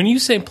right. So when you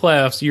say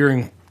playoffs,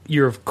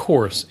 you're of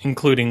course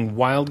including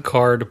wild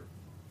card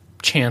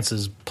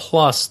chances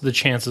plus the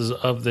chances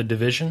of the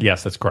division?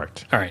 Yes, that's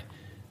correct. All right.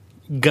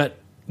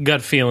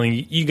 Gut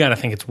feeling, you got to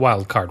think it's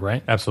wild card,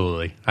 right?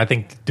 Absolutely. I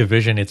think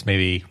division, it's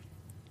maybe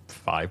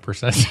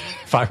 5%,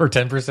 5 or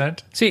 10%.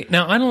 See,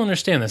 now I don't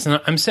understand this,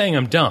 and I'm saying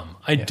I'm dumb.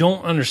 I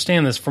don't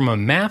understand this from a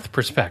math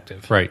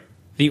perspective. Right.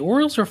 The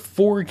Orioles are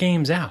 4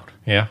 games out.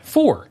 Yeah.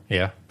 4.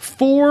 Yeah.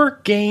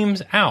 4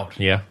 games out.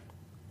 Yeah.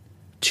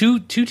 Two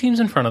teams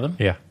in front of them.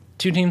 Yeah.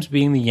 2 teams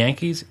being the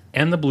Yankees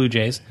and the Blue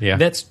Jays. Yeah.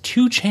 That's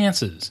 2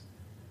 chances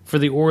for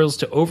the Orioles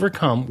to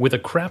overcome with a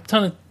crap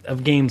ton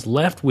of games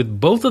left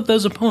with both of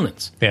those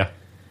opponents. Yeah.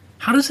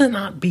 How does it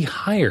not be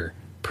higher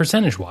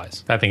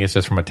percentage-wise? I think it's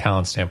just from a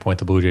talent standpoint,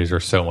 the Blue Jays are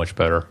so much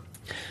better.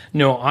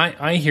 No,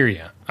 I hear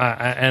you.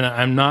 And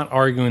I'm not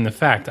arguing the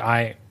fact.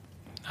 I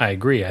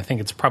agree. I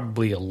think it's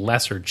probably a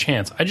lesser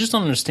chance. I just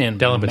don't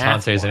understand. Dylan Betances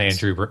math-wise.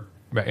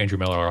 and Andrew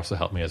Miller also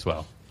helped me as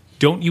well.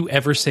 Don't you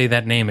ever say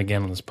that name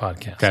again on this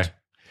podcast. Okay.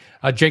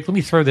 Jake, let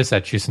me throw this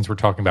at you since we're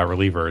talking about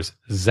relievers.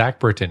 Zach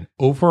Britton,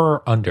 over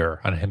or under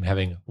on him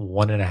having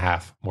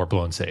 1.5 more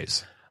blown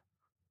saves?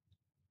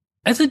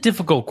 That's a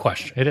difficult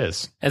question. It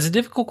is. As a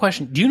difficult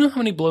question, do you know how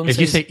many blown If saves?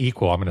 you say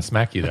equal, I'm going to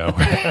smack you, though.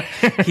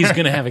 He's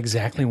going to have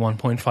exactly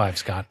 1.5,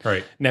 Scott.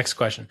 Right. Next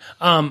question.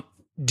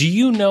 Do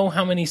you know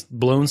how many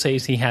blown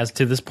saves he has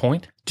to this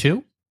point?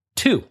 2?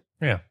 2.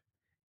 Yeah.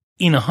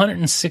 In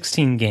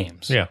 116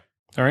 games. Yeah.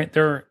 All right.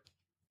 There are,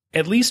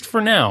 at least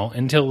for now,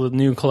 until the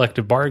new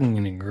collective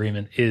bargaining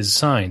agreement is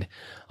signed,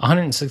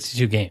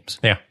 162 games.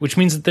 Yeah. Which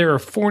means that there are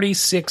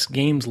 46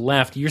 games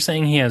left. You're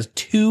saying he has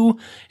 2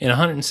 in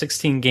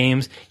 116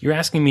 games. You're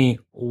asking me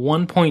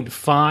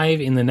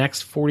 1.5 in the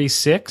next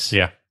 46?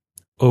 Yeah.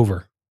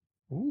 Over.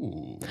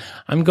 Ooh.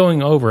 I'm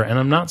going over, and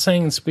I'm not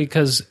saying it's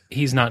because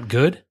he's not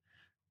good.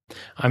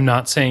 I'm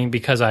not saying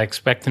because I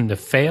expect him to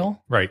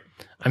fail. Right.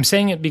 I'm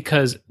saying it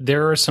because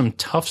there are some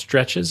tough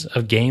stretches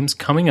of games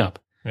coming up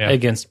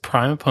against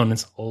prime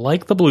opponents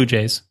like the Blue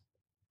Jays.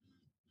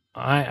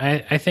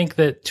 I think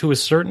that to a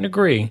certain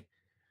degree,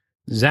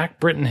 Zach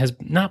Britton has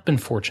not been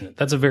fortunate.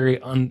 That's a very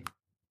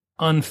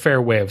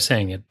unfair way of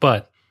saying it,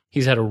 but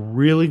he's had a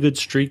really good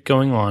streak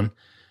going on.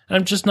 And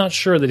I'm just not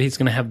sure that he's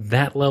going to have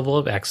that level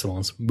of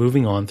excellence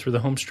moving on through the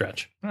home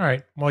stretch. All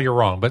right. Well, you're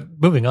wrong, but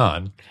moving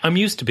on. I'm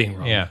used to being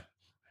wrong. Yeah.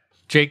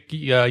 Jake,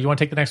 you want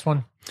to take the next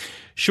one?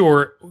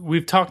 Sure.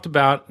 We've talked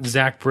about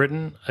Zach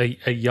Britton,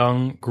 a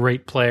young,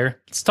 great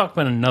player. Let's talk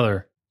about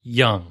another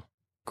young,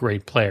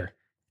 great player,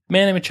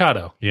 Manny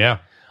Machado. Yeah.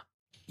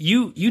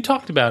 You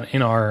talked about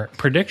in our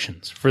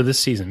predictions for this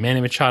season, Manny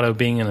Machado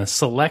being in a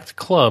select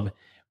club,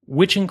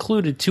 which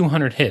included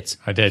 200 hits.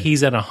 I did.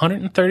 He's at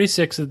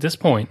 136 at this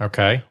point.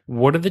 Okay.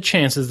 What are the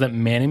chances that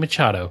Manny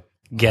Machado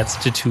gets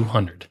to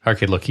 200?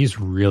 Okay, look, he's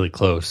really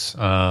close.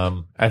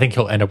 I think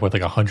he'll end up with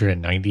like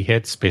 190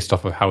 hits based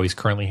off of how he's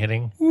currently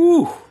hitting.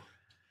 Ooh.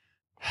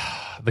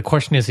 The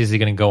question is he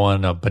going to go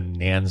on a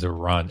bonanza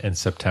run in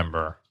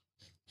September?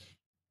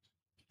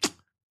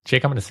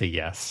 Jake, I'm going to say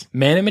yes.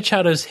 Manny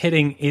Machado's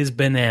hitting is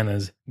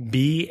bananas.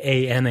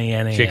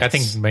 Bananas. Jake, I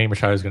think Manny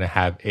Machado is going to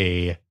have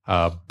a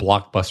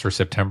blockbuster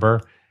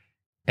September,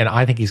 and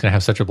I think he's going to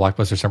have such a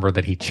blockbuster September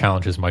that he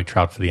challenges Mike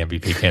Trout for the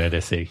MVP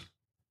candidacy.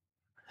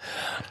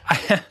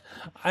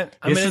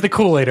 This is the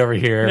Kool-Aid over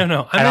here.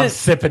 No. I'm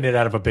sipping it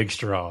out of a big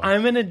straw.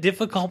 I'm in a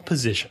difficult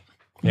position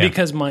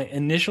because my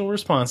initial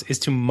response is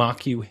to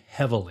mock you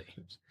heavily.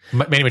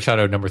 Manny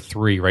Machado, number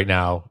 3 right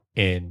now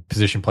in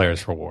position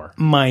players for WAR.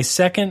 My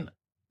second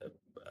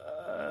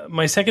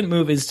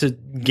move is to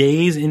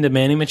gaze into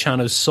Manny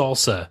Machado's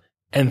salsa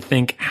and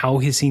think, how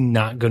is he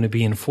not going to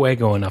be in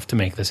fuego enough to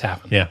make this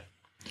happen? Yeah.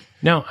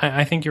 No,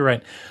 I think you're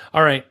right.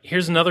 All right,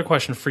 here's another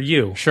question for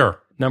you.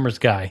 Sure. Numbers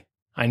guy.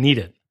 I need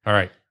it. All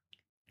right.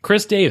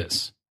 Chris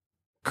Davis,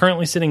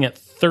 currently sitting at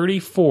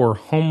 34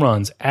 home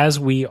runs as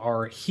we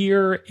are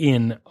here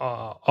in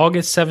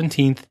August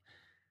 17th.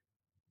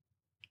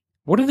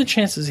 What are the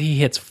chances he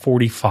hits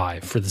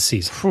 45 for the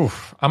season?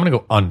 I'm going to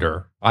go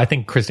under. I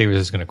think Chris Davis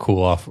is going to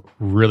cool off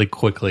really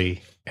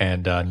quickly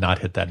and not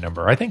hit that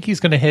number. I think he's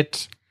going to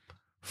hit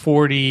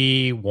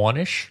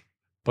 41-ish,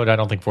 but I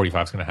don't think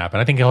 45 is going to happen.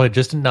 I think he'll hit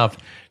just enough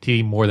to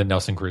be more than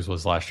Nelson Cruz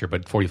was last year,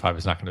 but 45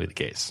 is not going to be the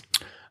case.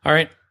 All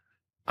right.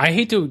 I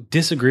hate to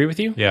disagree with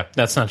you. Yeah.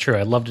 That's not true.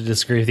 I'd love to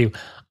disagree with you.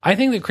 I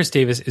think that Chris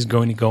Davis is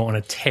going to go on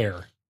a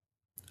tear.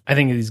 I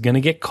think he's going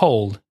to get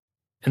cold,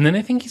 and then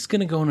I think he's going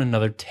to go on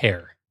another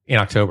tear. In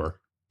October.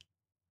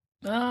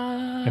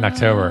 Yeah.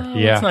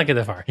 Let's not get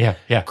that far.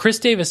 Yeah. Chris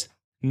Davis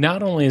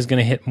not only is going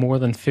to hit more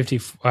than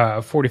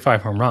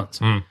 45 home runs,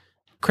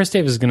 Chris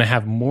Davis is going to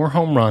have more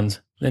home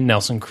runs than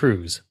Nelson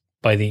Cruz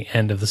by the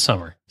end of the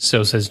summer.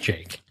 So says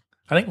Jake.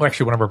 I think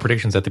actually one of our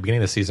predictions at the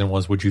beginning of the season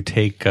was, would you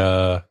take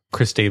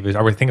Chris Davis?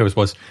 I think it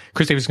was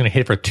Chris Davis is going to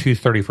hit for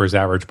 230 for his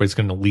average, but he's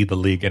going to lead the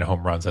league in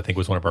home runs. I think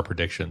was one of our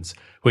predictions,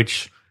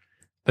 which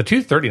the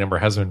 230 number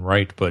hasn't been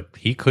right, but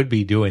he could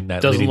be doing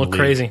that. Doesn't look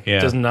crazy.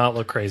 Yeah. Does not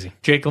look crazy.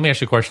 Jake, let me ask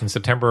you a question.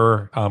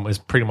 September is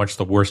pretty much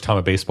the worst time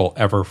of baseball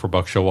ever for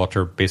Buck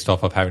Showalter based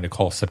off of having to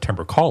call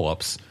September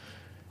call-ups.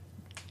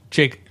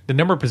 Jake, the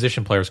number of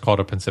position players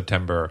called up in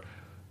September,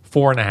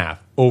 4.5,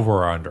 over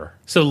or under?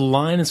 So the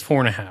line is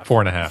 4.5.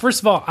 4.5. First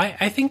of all,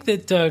 I think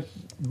that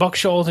Buck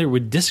Showalter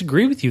would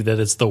disagree with you that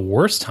it's the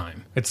worst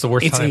time. It's the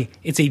worst time.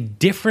 It's a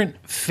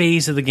different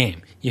phase of the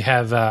game. You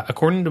have,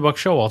 according to Buck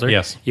Showalter,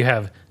 yes, you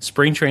have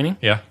spring training.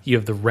 Yeah. You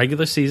have the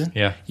regular season.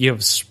 Yeah. You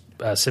have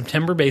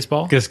September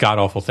baseball. This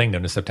god-awful thing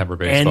known as September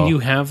baseball. And you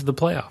have the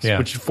playoffs,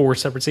 which is 4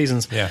 separate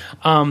seasons. Yeah.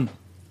 The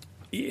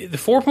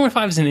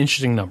 4.5 is an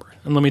interesting number,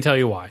 and let me tell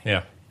you why.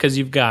 Yeah. Because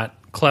you've got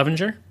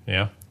Clevenger.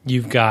 Yeah.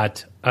 You've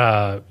got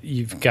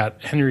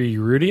Henry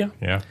Urrutia.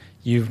 Yeah.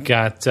 You've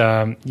got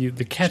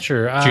the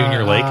catcher.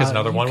 Junior Lake is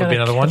another one. Would be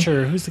another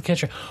catcher. one. Who's the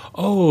catcher?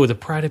 Oh, the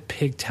Pride of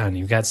Pigtown.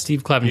 You've got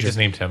Steve Clevenger. You just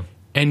named him.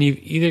 And you've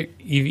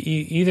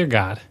either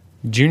got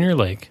Junior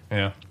Lake.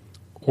 Yeah.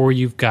 Or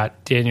you've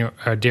got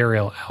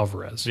Dariel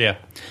Alvarez. Yeah.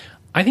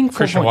 I think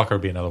Christian Walker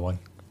would be another one.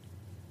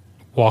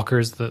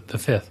 Walker's the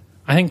fifth.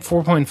 I think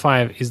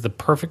 4.5 is the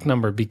perfect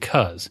number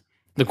because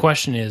the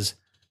question is,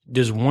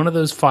 does one of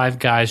those 5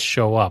 guys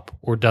show up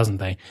or doesn't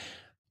they?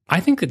 I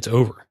think it's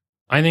over.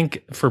 I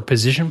think for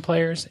position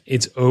players,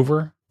 it's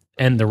over,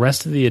 and the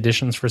rest of the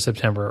additions for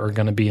September are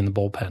going to be in the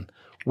bullpen.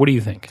 What do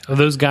you think? Of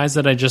those guys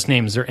that I just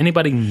named, is there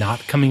anybody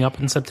not coming up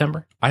in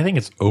September? I think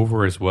it's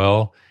over as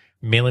well,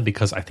 mainly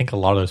because I think a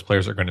lot of those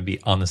players are going to be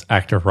on this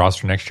active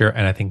roster next year,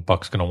 and I think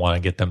Buck's going to want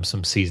to get them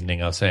some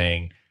seasoning of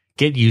saying,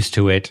 get used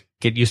to it,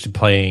 get used to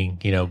playing,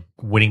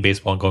 winning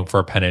baseball and going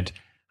for a pennant.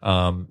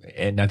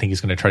 And I think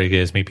he's going to try to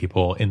get as many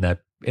people in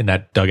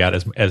that dugout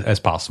as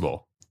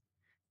possible.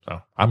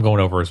 So I'm going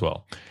over as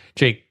well.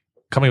 Jake,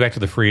 coming back to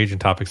the free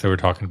agent topics that we're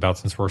talking about,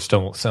 since we're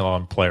still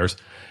on players,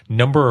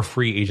 number of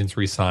free agents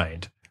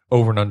re-signed,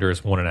 over and under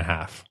is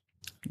 1.5.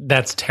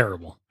 That's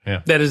terrible.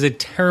 Yeah. That is a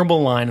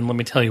terrible line, and let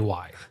me tell you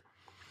why.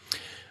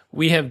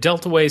 We have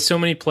dealt away so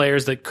many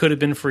players that could have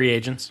been free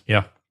agents.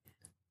 Yeah.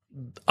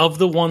 Of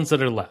the ones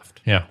that are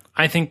left, Yeah.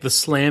 I think the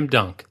slam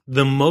dunk,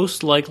 the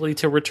most likely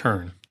to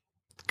return,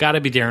 got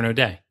to be Darren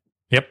O'Day.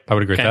 Yep. I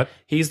would agree Okay? with that.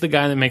 He's the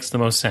guy that makes the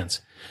most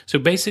sense. So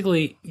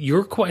basically,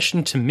 your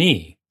question to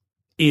me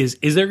is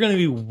there going to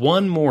be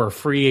one more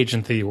free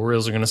agent that the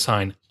Orioles are going to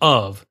sign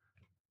of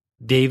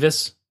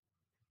Davis,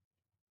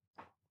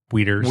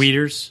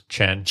 Wieters,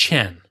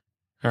 Chen?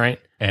 All right?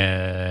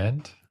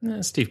 and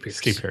Steve Pierce.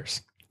 Steve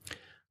Pierce.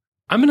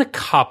 I'm going to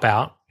cop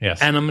out,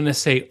 Yes. and I'm going to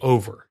say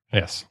over.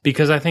 Yes.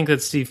 Because I think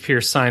that Steve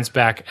Pierce signs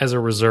back as a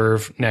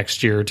reserve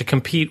next year to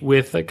compete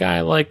with a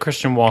guy like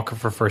Christian Walker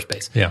for first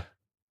base. Yeah.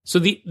 So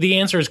the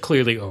answer is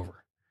clearly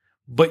over.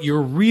 But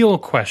your real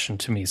question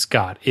to me,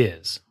 Scott,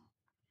 is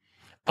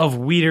of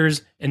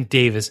Wieters and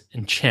Davis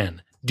and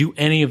Chen, do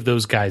any of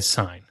those guys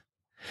sign?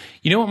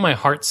 You know what my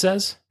heart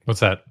says? What's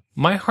that?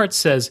 My heart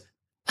says,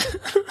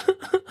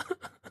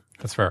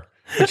 That's fair.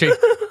 But Jake,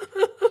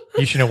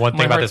 you should know one my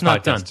thing about heart's this not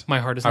podcast. done. My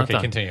heart is not Okay,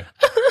 done. continue.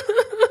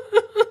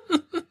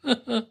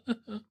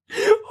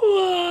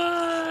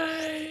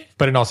 Why?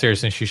 But in all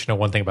seriousness, you should know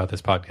one thing about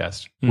this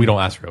podcast. We don't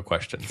ask real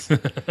questions. So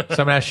I'm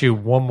going to ask you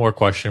one more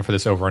question for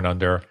this over and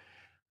under.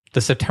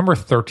 The September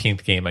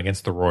 13th game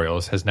against the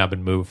Royals has now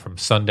been moved from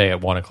Sunday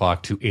at 1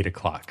 o'clock to 8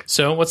 o'clock.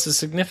 So what's the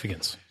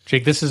significance?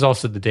 Jake, this is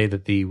also the day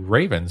that the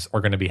Ravens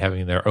are going to be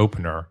having their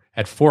opener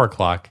at 4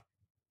 o'clock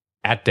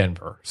at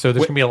Denver. So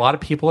there's going to be a lot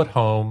of people at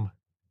home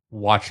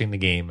watching the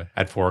game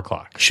at 4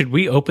 o'clock. Should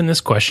we open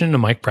this question to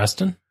Mike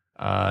Preston?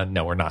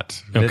 No, we're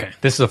not. Okay.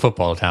 This is a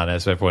football town,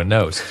 as everyone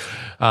knows.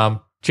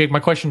 Jake,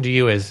 my question to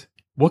you is,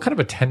 what kind of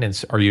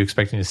attendance are you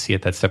expecting to see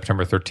at that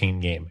September 13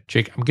 game?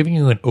 Jake, I'm giving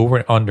you an over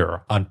and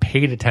under on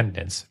paid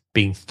attendance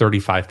being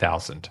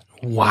 35,000.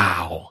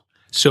 Wow.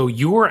 So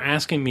you're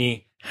asking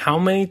me how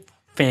many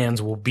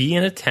fans will be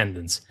in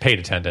attendance Paid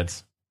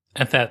attendance.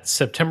 at that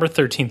September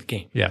 13th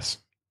game? Yes.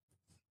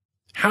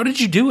 How did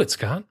you do it,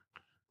 Scott?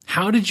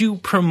 How did you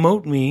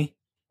promote me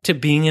to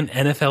being an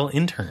NFL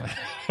intern?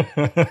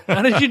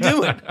 How did you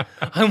do it?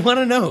 I want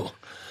to know.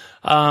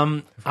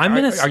 I'm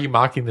going Are you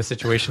mocking the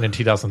situation in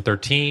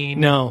 2013?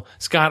 No,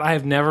 Scott, I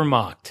have never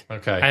mocked.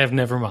 Okay. I have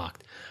never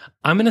mocked.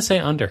 I'm going to say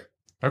under.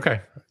 Okay.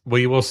 Well,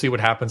 you will see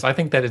what happens. I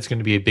think that it's going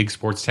to be a big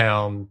sports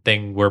town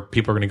thing where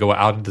people are going to go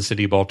out into the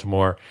city of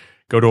Baltimore,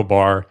 go to a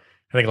bar.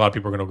 I think a lot of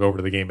people are going to go over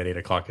to the game at 8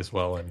 o'clock as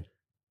well. And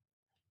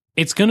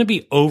It's going to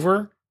be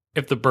over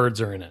if the Birds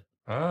are in it.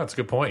 that's a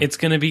good point. It's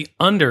going to be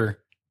under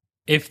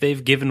if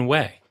they've given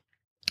way.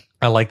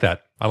 I like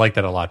that. I like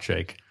that a lot,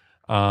 Jake.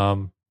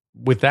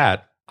 With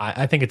that,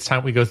 I think it's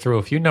time we go through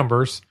a few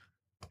numbers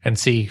and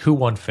see who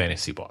won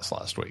Fantasy Boss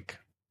last week.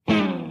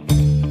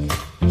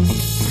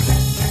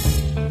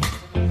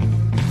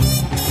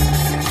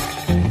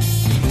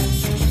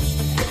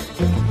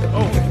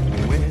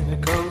 When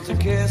it comes to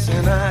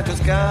kissing, I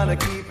just gotta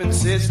keep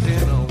insisting,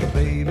 oh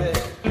baby,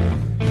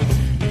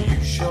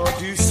 you sure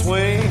do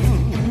swing.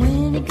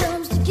 When it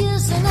comes to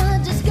kissing,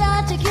 I just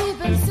got to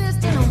keep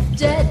insisting on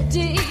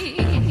daddy.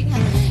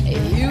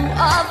 You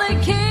are the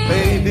king.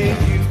 Baby,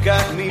 you've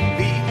got me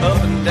beat up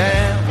and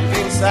down,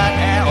 inside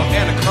out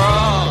and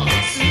across.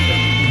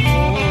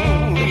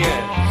 Oh,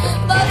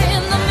 yeah. But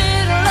in the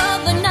middle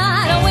of the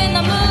night, when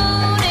the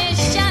moon is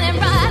shining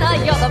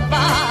bright, you're the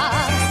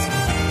boss.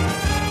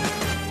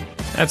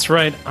 That's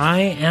right. I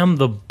am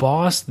the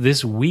boss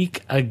this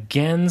week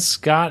again,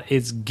 Scott.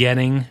 It's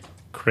getting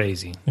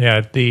crazy.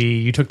 Yeah,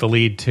 you took the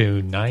lead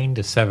to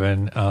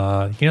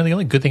 9-7. The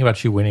only good thing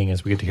about you winning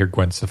is we get to hear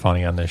Gwen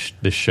Stefani on this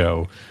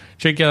show.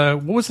 Jake,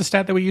 what was the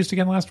stat that we used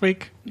again last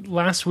week?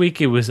 Last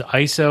week it was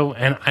ISO,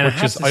 and I Which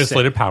have is to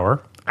isolated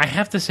power. I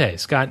have to say,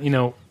 Scott,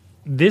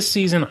 this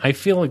season I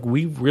feel like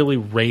we've really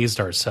raised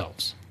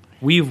ourselves.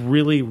 We've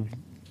really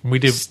We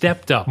did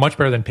stepped up. much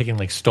better than picking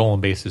like stolen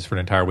bases for an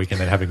entire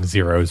weekend and having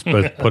zeros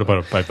both put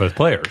up by both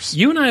players.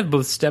 You and I have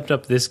both stepped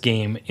up this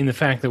game in the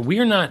fact that we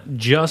are not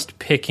just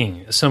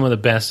picking some of the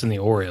best in the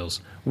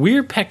Orioles.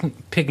 We're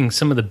picking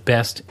some of the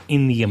best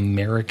in the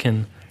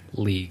American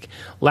League.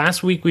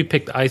 Last week we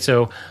picked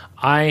ISO.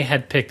 I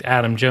had picked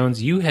Adam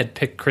Jones. You had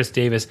picked Chris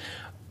Davis.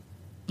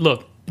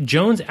 Look,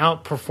 Jones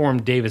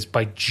outperformed Davis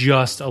by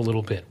just a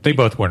little bit. They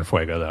both were in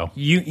Fuego, though.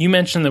 You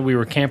mentioned that we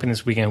were camping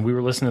this weekend. We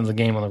were listening to the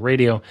game on the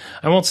radio.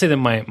 I won't say that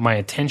my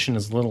attention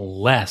is a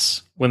little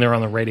less when they're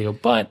on the radio,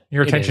 but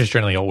Your it attention is. is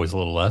generally always a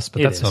little less,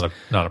 but It that's is.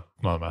 not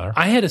a matter.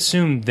 I had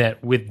assumed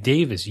that with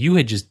Davis, you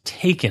had just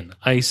taken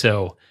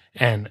ISO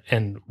and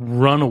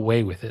run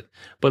away with it.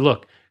 But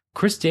look,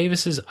 Chris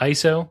Davis's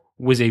ISO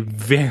was a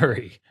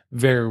very,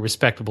 very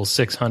respectable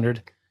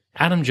 600.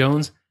 Adam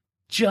Jones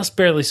just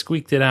barely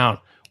squeaked it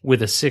out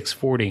with a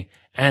 640.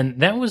 And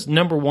that was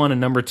number one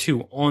and number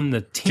two on the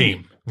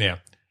team. Yeah.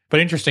 But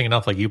interesting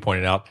enough, like you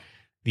pointed out,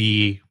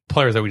 the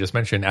players that we just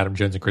mentioned, Adam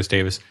Jones and Chris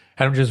Davis,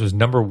 Adam Jones was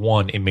number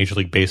one in Major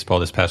League Baseball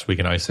this past week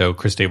in ISO.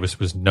 Chris Davis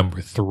was number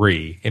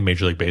 3 in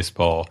Major League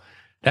Baseball.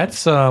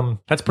 That's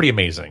pretty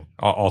amazing,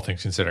 all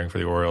things considering, for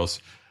the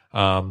Orioles.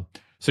 So,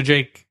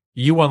 Jake,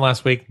 You won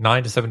last week.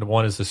 9 to 7 to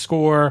 1 is the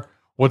score.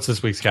 What's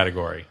this week's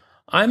category?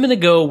 I'm going to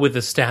go with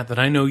a stat that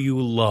I know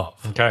you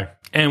love. Okay.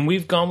 And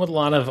we've gone with a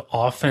lot of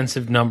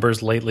offensive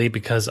numbers lately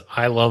because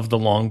I love the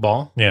long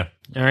ball. Yeah.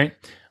 All right.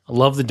 I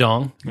love the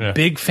dong. Yeah.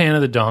 Big fan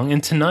of the dong.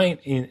 And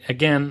tonight,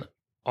 again,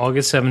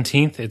 August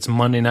 17th, it's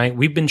Monday night.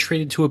 We've been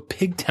treated to a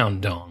Pigtown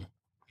dong.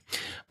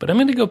 But I'm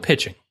going to go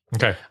pitching.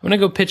 Okay. I'm going to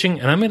go pitching,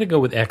 and I'm going to go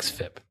with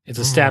XFIP. It's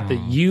a stat that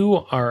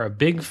you are a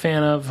big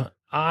fan of.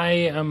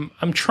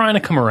 I'm trying to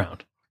come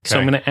around. So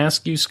Okay. I'm going to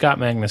ask you, Scott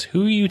Magnus,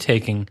 who are you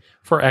taking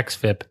for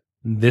XFIP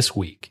this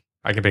week?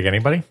 I can pick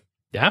anybody?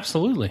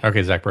 Absolutely.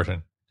 Okay, Zach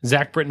Britton.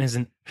 Zach Britton is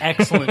an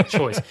excellent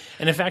choice.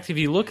 And in fact, if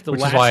you look at the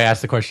Which last... is why I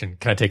asked the question,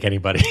 can I take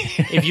anybody?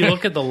 if you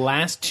look at the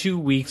last 2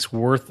 weeks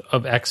worth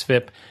of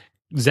XFIP,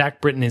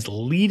 Zach Britton is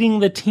leading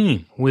the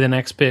team with an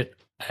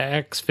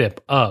XFIP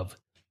of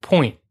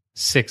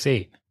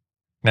 0.68.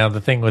 Now,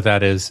 the thing with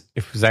that is,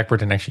 if Zach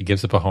Britton actually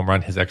gives up a home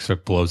run, his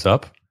xFIP blows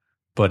up.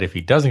 But if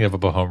he doesn't give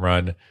up a home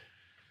run,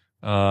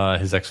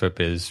 his xFIP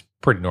is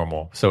pretty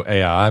normal. So,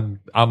 yeah,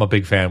 I'm a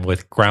big fan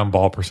with ground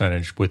ball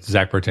percentage with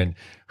Zach Britton,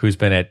 who's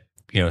been at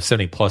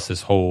 70 plus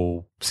this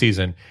whole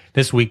season.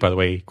 This week, by the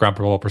way, ground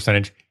ball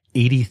percentage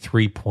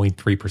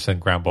 83.3%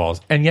 ground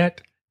balls, and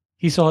yet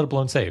he still had a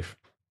blown save.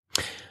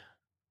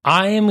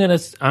 I'm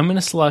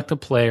gonna select a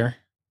player.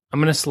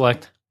 I'm gonna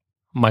select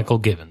Michael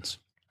Givens.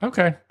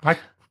 Okay, I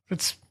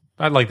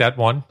like that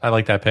one. I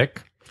like that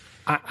pick.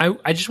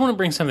 I just want to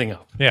bring something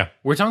up. Yeah,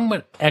 We're talking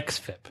about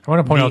XFIP. I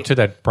want to point out too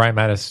that Brian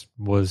Mattis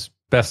was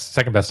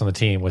second best on the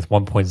team with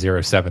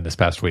 1.07 this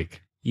past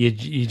week.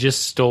 You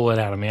just stole it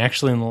out of me.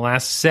 Actually, in the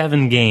last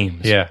 7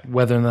 games, Yeah.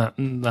 whether or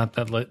not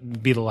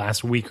that be the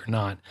last week or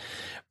not,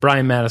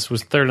 Brian Mattis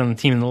was third on the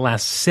team in the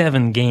last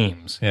 7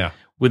 games. Yeah.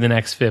 With an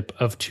XFIP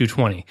of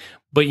 220.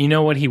 But you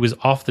know what he was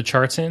off the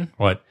charts in?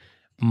 What?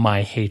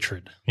 My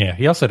hatred. Yeah,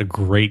 he also had a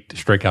great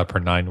strikeout per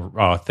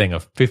 9 thing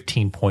of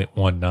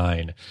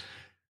 15.19.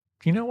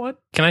 You know what?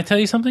 Can I tell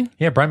you something?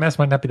 Yeah, Brian Mattis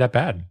might not be that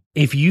bad.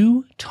 If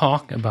you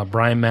talk about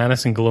Brian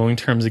Mattis in glowing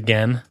terms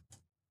again,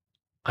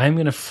 I'm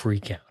going to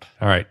freak out.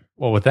 All right.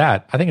 Well, with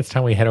that, I think it's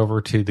time we head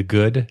over to the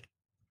good,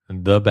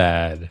 the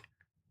bad,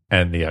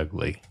 and the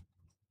ugly.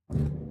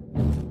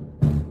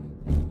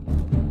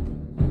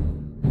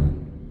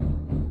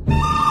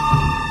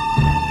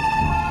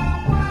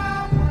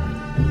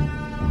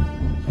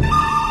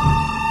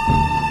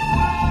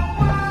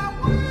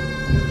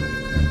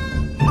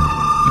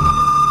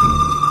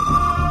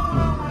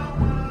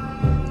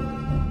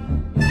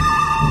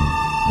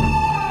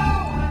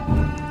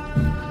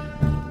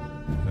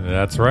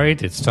 That's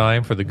right. It's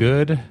time for the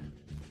good,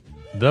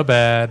 the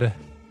bad,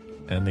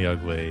 and the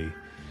ugly.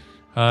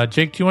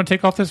 Jake, do you want to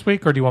take off this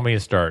week, or do you want me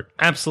to start?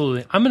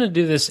 Absolutely. I'm going to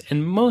do this,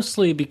 and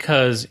mostly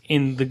because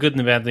in the good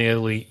and the bad and the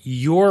ugly,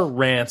 your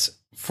rants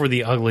for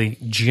the ugly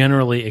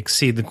generally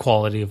exceed the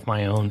quality of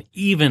my own,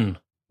 even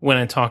when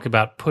I talk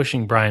about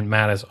pushing Brian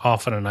Mattis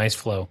off on an ice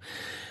flow.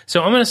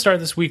 So I'm going to start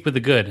this week with the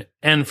good.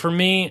 And for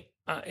me,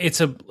 it's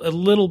a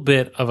little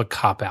bit of a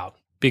cop-out,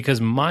 because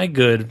my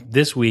good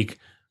this week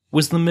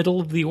was the middle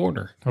of the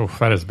order. Oh,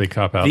 that is a big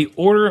cop-out.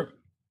 The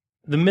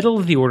middle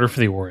of the order for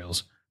the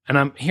Orioles. And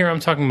I'm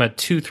talking about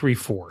 2, 3,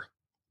 4.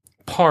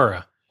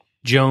 Parra,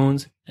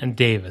 Jones, and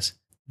Davis.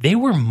 They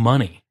were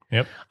money.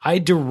 Yep.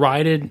 I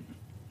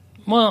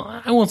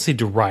won't say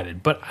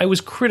derided, but I was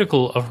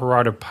critical of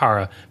Gerardo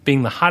Parra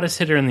being the hottest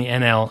hitter in the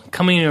NL,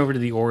 coming over to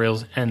the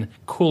Orioles and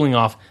cooling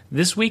off.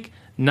 This week,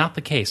 not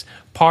the case.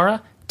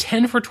 Parra,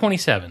 10 for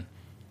 27,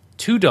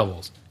 2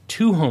 doubles,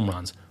 2 home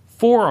runs,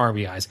 4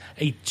 RBIs,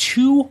 a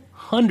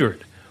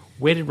 200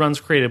 weighted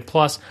runs created,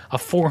 plus a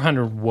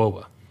 400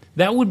 WOBA.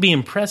 That would be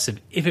impressive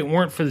if it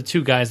weren't for the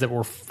 2 guys that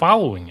were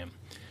following him.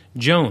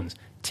 Jones,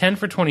 10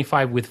 for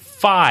 25 with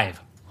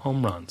 5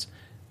 home runs,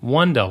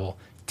 1 double,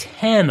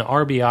 10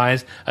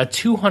 RBIs, a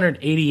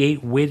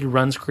 288 weighted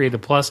runs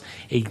created, plus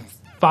a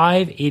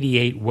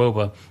 588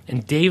 WOBA.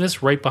 And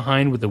Davis right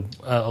behind with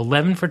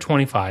 11 for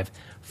 25,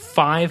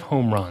 5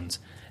 home runs,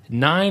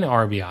 9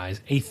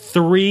 RBIs, a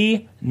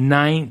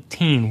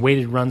 319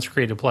 weighted runs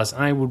created plus.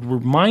 And I would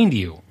remind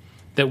you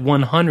that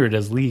 100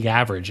 is league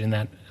average in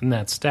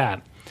that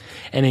stat.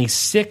 And a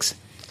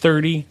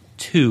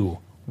 632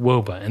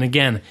 WOBA. And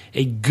again,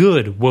 a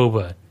good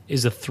WOBA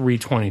is a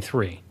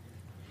 323.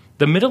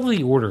 The middle of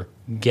the order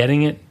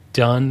getting it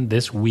done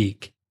this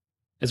week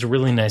is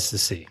really nice to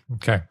see.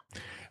 Okay.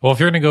 Well, if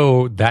you're going to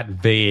go that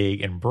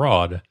vague and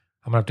broad,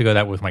 I'm going to have to go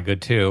that with my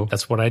good too.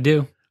 That's what I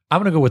do. I'm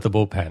going to go with the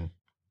bullpen.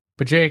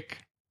 But Jake,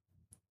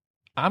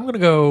 I'm going to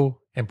go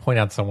and point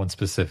out someone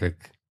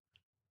specific.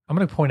 I'm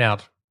going to point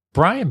out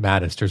Brian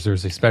Mattis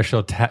deserves a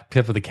special tip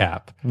of the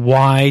cap.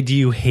 Why do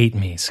you hate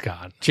me,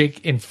 Scott?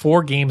 Jake, in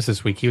 4 games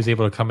this week, he was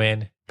able to come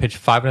in, pitch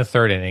 5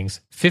 1/3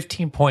 innings,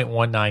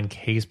 15.19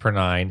 Ks per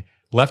 9,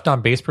 left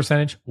on base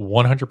percentage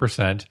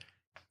 100%,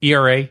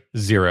 ERA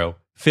 0,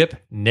 FIP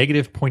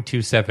negative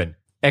 0.27,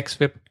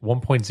 xFIP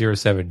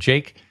 1.07.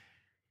 Jake,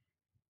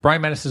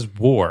 Brian Mattis's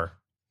WAR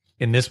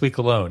in this week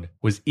alone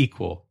was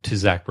equal to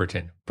Zach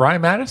Britton.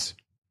 Brian Mattis,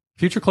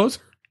 future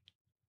closer.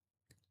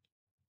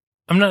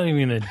 I'm not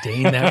even going to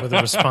deign that with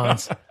a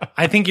response.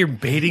 I think you're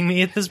baiting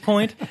me at this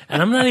point,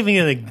 and I'm not even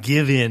going to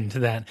give in to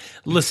that.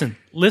 Listen,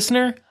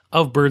 listener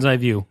of Bird's Eye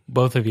View,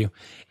 both of you,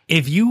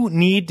 if you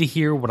need to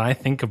hear what I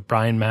think of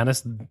Brian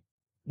Mattis,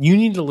 you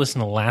need to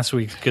listen to last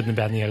week's Good and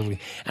the Bad and the Ugly.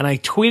 And I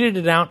tweeted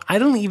it out. I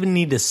don't even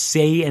need to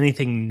say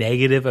anything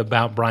negative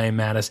about Brian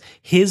Mattis.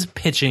 His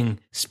pitching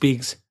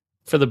speaks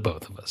for the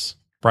both of us.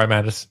 Brian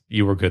Mattis,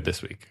 you were good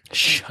this week.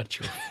 Shut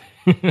your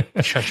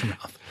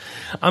mouth.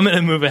 I'm going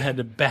to move ahead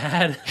to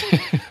bad.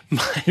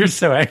 You're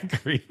so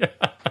angry.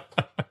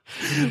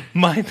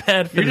 My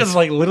bad for You're this. just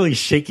like literally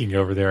shaking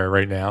over there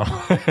right now.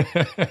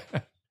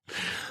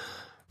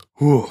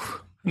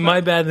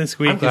 My bad this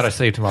week. I'm glad I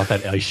saved him off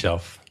that ice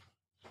shelf.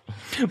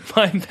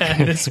 My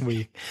bad this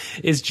week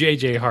is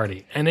JJ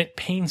Hardy, and it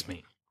pains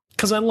me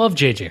because I love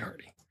JJ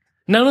Hardy.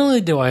 Not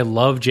only do I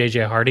love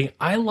JJ Hardy,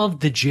 I love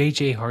the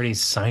JJ Hardy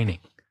signing.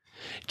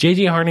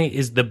 JJ Hardy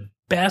is the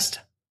best.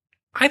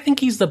 I think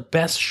he's the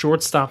best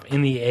shortstop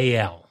in the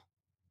AL.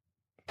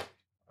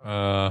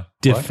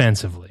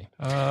 Defensively.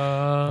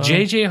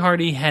 JJ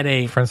Hardy had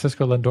a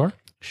Francisco Lindor?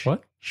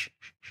 What?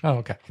 Oh,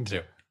 okay.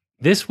 Continue.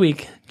 This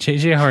week,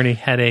 JJ Hardy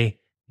had a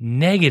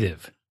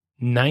negative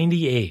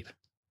 98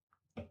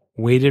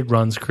 weighted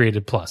runs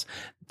created plus.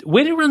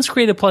 Weighted runs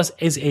created plus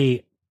is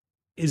a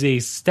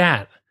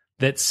stat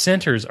that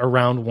centers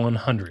around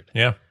 100.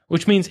 Yeah.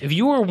 Which means if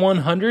you are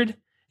 100,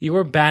 you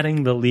are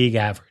batting the league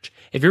average.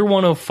 If you're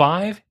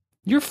 105,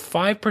 you're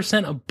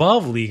 5%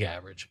 above league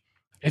average.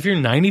 If you're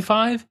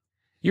 95,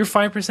 you're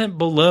 5%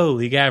 below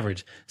league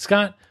average.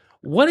 Scott,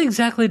 what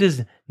exactly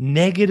does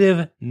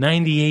negative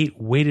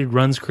 98 weighted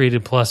runs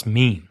created plus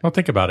mean? Well,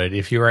 think about it.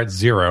 If you're at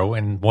 0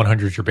 and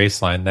 100 is your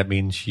baseline, that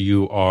means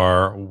you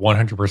are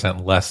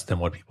 100% less than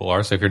what people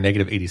are. So if you're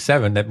negative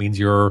 87, that means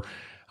you're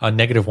a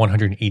negative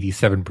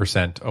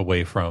 187%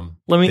 away from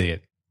Let me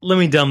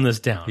dumb this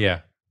down.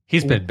 Yeah.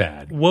 He's been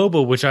bad.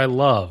 WOBA, which I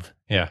love.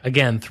 Yeah.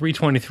 Again,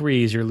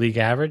 323 is your league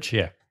average.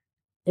 Yeah.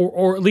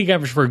 Or league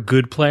average for a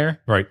good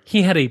player. Right.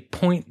 He had a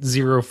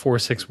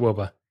 .046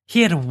 WOBA.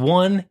 He had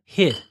one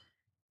hit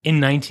in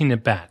 19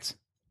 at-bats.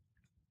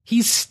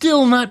 He's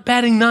still not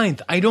batting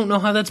ninth. I don't know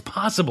how that's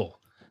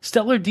possible.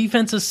 Stellar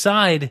defense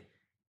aside,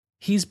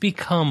 he's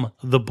become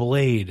the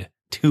Blade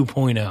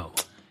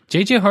 2.0.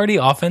 JJ Hardy,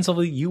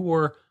 offensively, you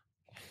were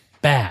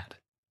bad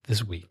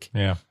this week.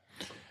 Yeah.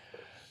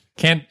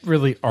 Can't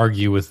really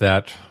argue with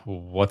that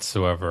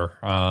whatsoever.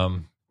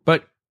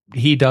 But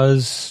he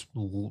is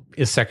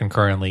second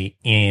currently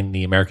in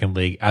the American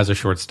League as a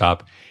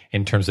shortstop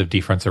in terms of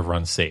defensive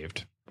runs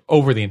saved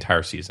over the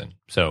entire season.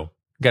 So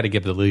got to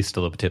give at least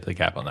a little tip of the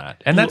cap on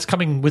that. And that's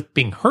coming with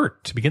being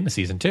hurt to begin the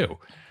season too.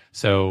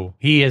 So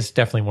he is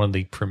definitely one of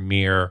the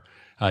premier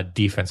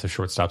defensive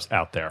shortstops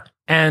out there.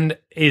 And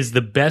is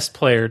the best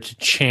player to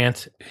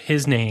chant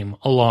his name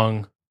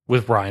along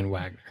with Ryan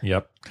Wagner.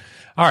 Yep.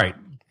 All right.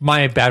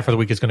 My bad for the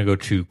week is going to go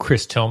to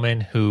Chris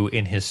Tillman, who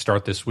in his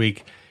start this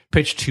week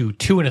pitched to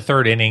 2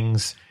 1/3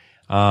 innings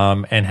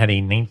and had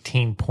a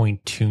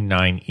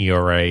 19.29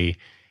 ERA.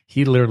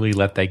 He literally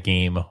let that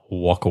game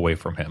walk away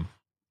from him.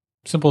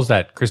 Simple as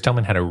that. Chris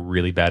Tillman had a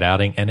really bad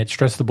outing, and it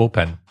stressed the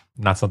bullpen.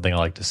 Not something I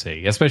like to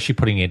see, especially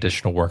putting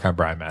additional work on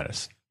Brian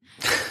Mattis.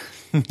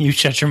 You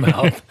shut your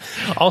mouth.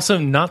 Also,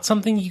 not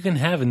something you can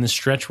have in the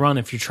stretch run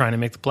if you're trying to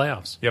make the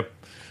playoffs. Yep.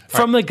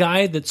 From the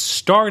guy that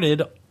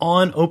started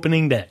on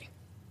opening day.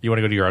 You want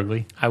to go to your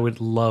ugly? I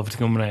would love to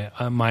go my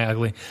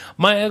ugly.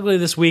 My ugly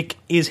this week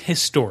is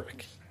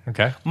historic.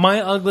 Okay.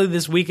 My ugly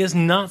this week is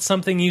not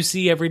something you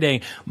see every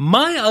day.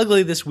 My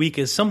ugly this week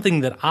is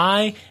something that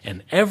I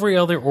and every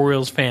other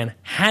Orioles fan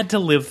had to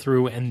live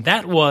through, and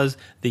that was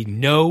the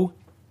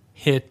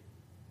no-hitter.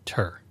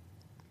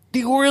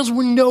 The Orioles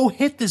were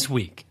no-hit this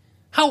week.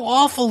 How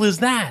awful is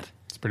that?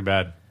 It's pretty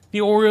bad.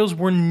 The Orioles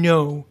were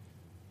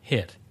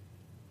no-hit.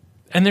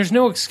 And there's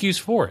no excuse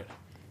for it.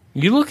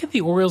 You look at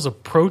the Orioles'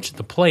 approach at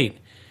the plate,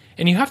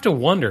 and you have to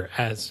wonder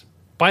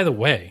by the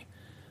way,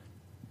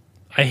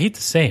 I hate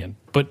to say it,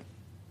 but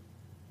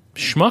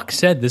Schmuck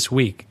said this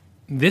week,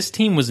 this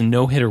team was a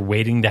no-hitter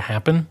waiting to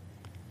happen.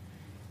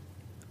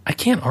 I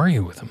can't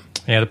argue with him.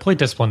 Yeah, the plate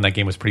discipline in that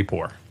game was pretty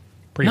poor.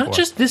 Not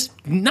just this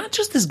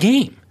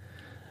game.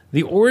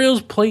 The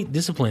Orioles' plate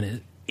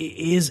discipline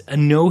is a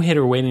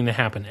no-hitter waiting to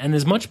happen. And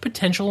as much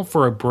potential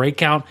for a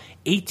breakout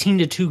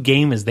 18-2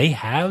 game as they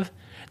have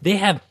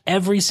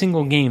every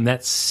single game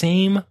that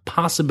same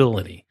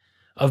possibility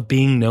of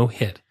being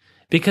no-hit.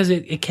 Because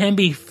it can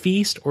be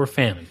feast or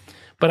famine.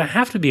 But I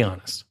have to be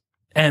honest.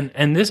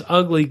 And this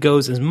ugly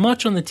goes as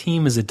much on the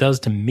team as it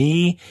does to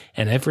me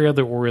and every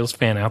other Orioles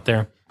fan out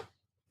there.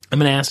 I'm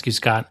going to ask you,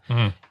 Scott.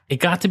 Mm-hmm. It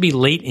got to be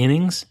late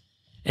innings,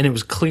 and it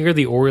was clear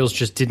the Orioles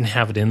just didn't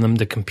have it in them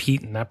to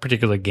compete in that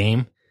particular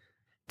game.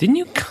 Didn't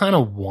you kind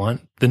of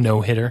want the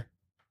no-hitter?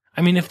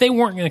 I mean, if they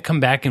weren't going to come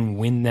back and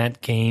win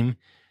that game,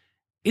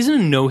 isn't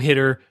a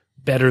no-hitter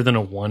better than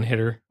a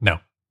one-hitter? No.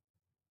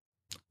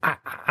 I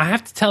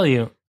have to tell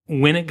you,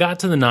 when it got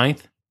to the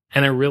ninth,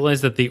 and I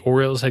realized that the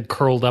Orioles had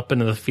curled up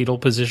into the fetal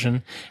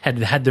position,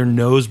 had their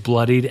nose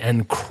bloodied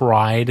and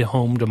cried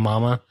home to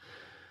mama,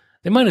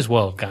 They might as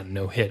well have gotten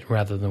no hit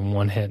rather than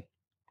one hit.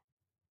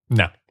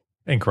 No,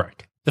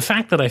 incorrect. The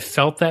fact that I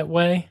felt that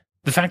way,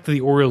 the fact that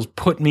the Orioles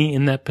put me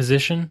in that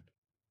position,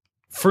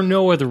 for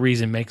no other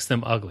reason makes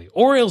them ugly.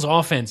 Orioles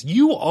offense,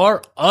 you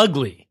are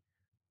ugly.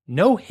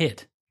 No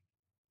hit.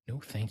 No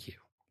thank you.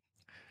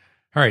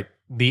 All right.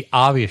 The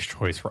obvious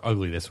choice for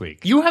ugly this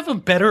week. You have a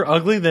better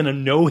ugly than a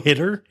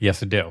no-hitter?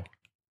 Yes, I do.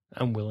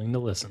 I'm willing to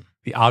listen.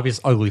 The obvious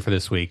ugly for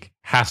this week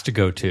has to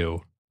go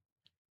to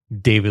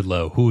David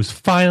Lowe, who was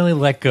finally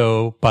let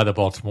go by the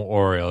Baltimore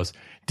Orioles.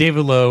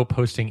 David Lowe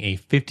posting a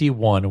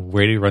 51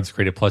 rated runs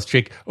created plus.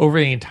 Jake, over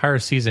the entire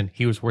season,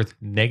 he was worth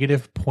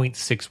negative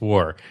 0.6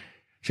 WAR.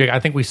 Jake, I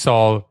think we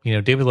saw,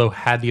 David Lowe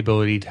had the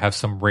ability to have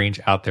some range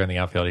out there in the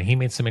outfield, and he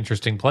made some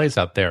interesting plays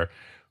out there.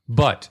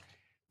 But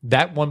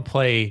that one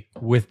play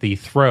with the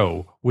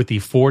throw, with the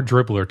four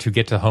dribbler to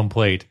get to home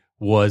plate,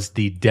 was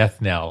the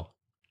death knell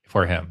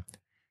for him.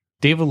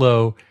 David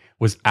Lowe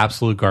was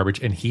absolute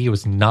garbage, and he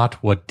was not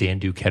what Dan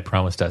Duke had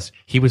promised us.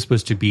 He was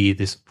supposed to be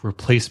this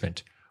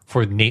replacement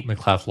for Nate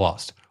McLouth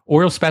lost.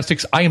 Orioles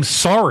Spastics, I am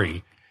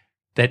sorry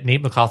that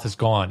Nate McLouth is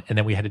gone, and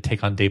then we had to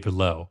take on David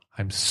Lowe.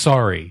 I'm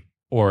sorry,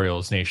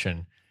 Orioles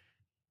Nation,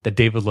 that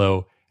David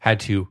Lowe had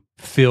to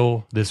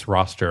fill this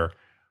roster.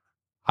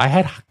 I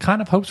had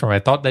kind of hopes for him. I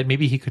thought that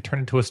maybe he could turn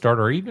into a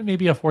starter or even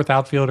maybe a fourth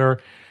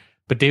outfielder,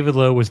 but David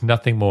Lowe was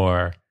nothing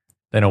more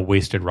than a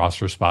wasted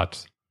roster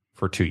spot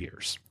for 2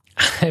 years.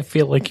 I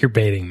feel like you're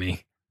baiting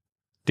me.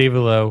 David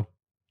Lowe,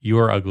 you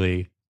are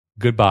ugly.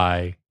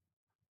 Goodbye.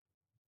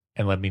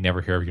 And let me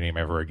never hear of your name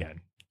ever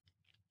again.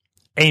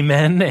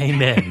 Amen.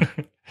 Amen.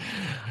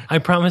 I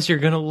promise you're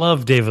going to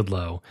love David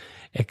Lowe,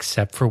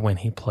 except for when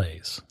he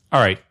plays.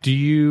 All right. Do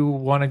you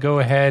want to go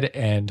ahead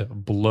and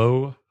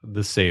blow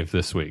the save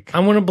this week? I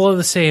want to blow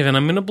the save, and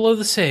I'm going to blow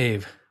the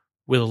save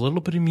with a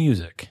little bit of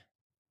music.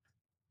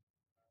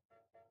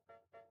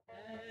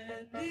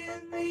 And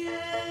in the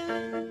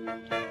end,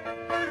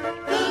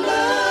 the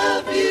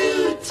love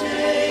you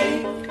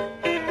take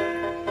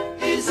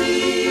is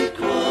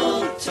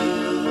equal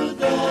to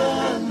the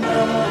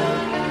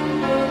love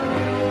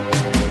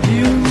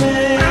you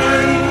make.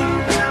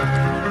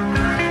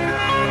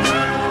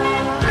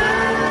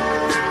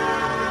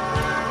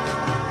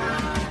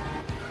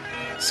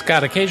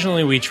 Scott,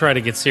 occasionally we try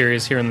to get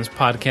serious here in this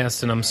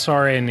podcast, and I'm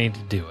sorry I need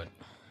to do it.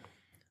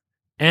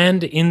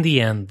 And in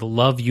the end, the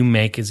love you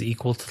make is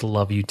equal to the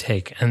love you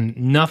take, and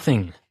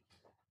nothing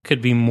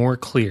could be more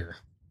clear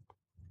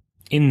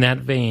in that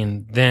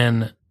vein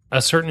than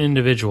a certain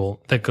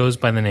individual that goes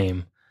by the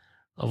name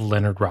of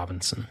Leonard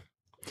Robinson.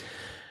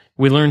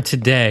 We learned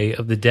today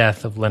of the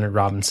death of Leonard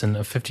Robinson,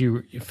 a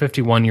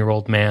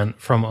 51-year-old man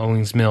from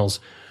Owings Mills,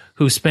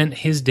 who spent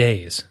his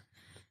days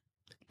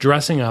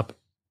dressing up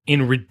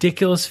in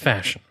ridiculous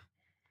fashion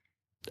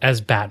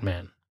as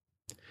Batman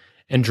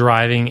and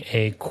driving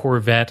a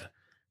Corvette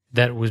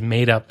that was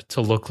made up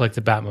to look like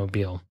the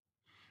Batmobile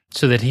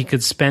so that he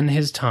could spend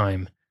his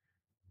time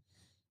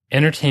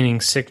entertaining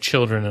sick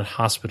children at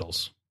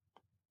hospitals,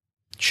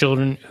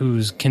 children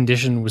whose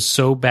condition was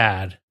so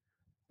bad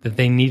that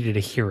they needed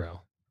a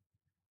hero.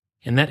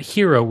 And that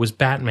hero was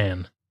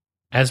Batman,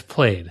 as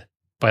played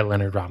by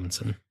Leonard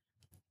Robinson.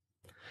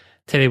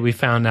 Today we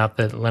found out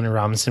that Leonard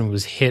Robinson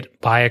was hit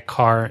by a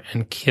car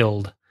and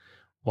killed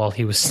while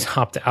he was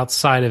stopped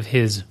outside of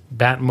his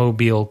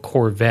Batmobile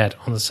Corvette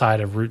on the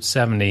side of Route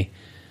 70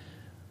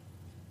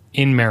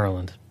 in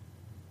Maryland.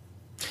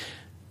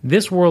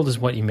 This world is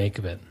what you make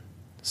of it.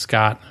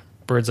 Scott,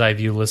 Bird's Eye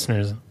View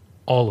listeners,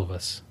 all of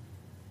us.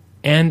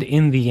 And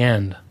in the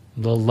end,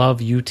 the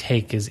love you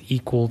take is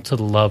equal to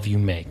the love you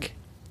make.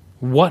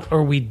 What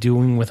are we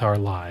doing with our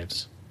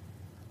lives?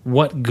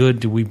 What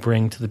good do we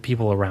bring to the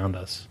people around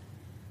us?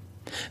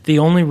 The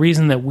only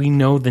reason that we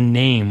know the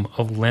name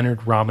of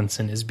Leonard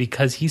Robinson is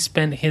because he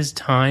spent his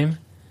time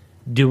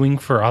doing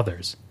for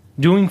others.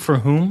 Doing for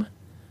whom?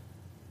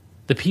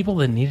 The people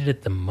that needed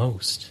it the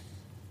most.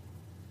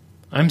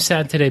 I'm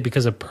sad today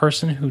because a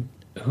person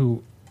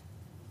who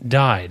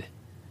died,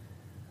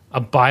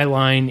 a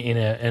byline in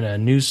a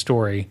news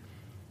story,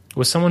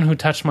 was someone who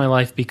touched my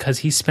life because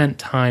he spent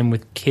time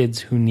with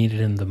kids who needed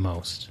him the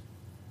most.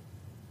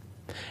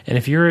 And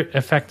if you're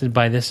affected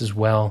by this as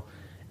well,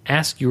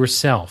 ask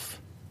yourself,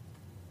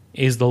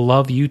 is the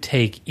love you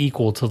take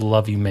equal to the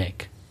love you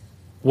make?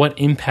 What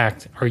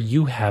impact are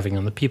you having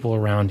on the people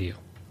around you?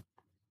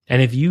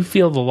 And if you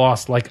feel the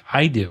loss like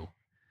I do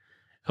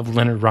of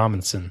Leonard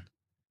Robinson,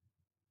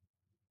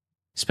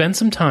 spend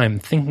some time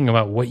thinking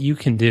about what you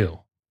can do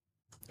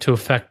to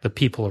affect the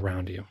people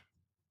around you.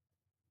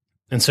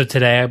 And so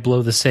today I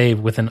blow the save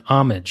with an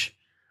homage,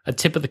 a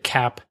tip of the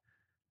cap,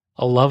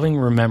 a loving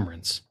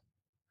remembrance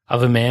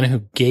of a man who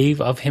gave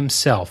of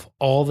himself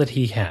all that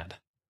he had.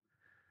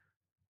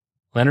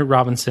 Leonard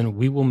Robinson,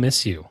 we will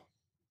miss you.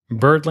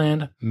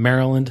 Birdland,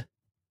 Maryland,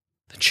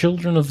 the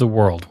children of the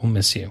world will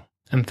miss you.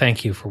 And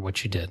thank you for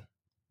what you did.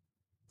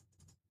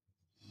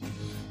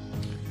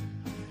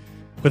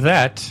 With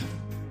that,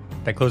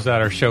 that closes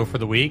out our show for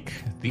the week.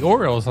 The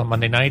Orioles on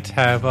Monday night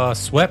have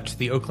swept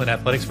the Oakland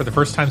Athletics for the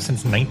first time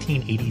since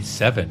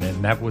 1987,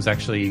 and that was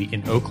actually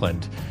in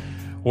Oakland.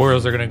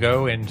 Orioles are going to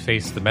go and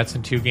face the Mets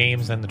in 2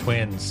 games and the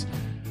Twins.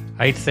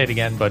 I hate to say it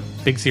again, but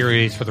big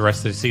series for the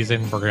rest of the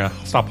season. We're going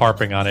to stop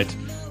harping on it.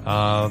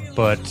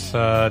 But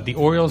the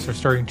Orioles are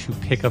starting to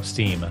pick up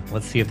steam.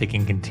 Let's see if they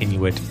can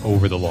continue it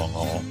over the long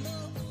haul.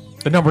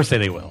 The numbers say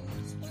they will.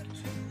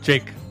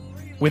 Jake.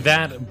 With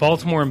that,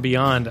 Baltimore and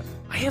beyond,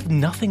 I have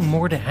nothing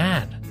more to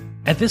add.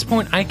 At this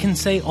point, I can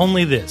say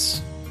only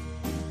this.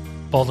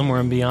 Baltimore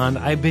and beyond,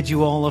 I bid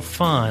you all a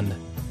fond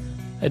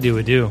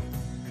adieu.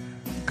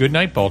 Good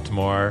night,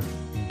 Baltimore.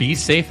 Be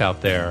safe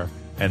out there,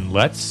 and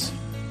let's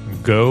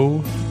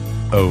go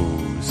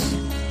O's.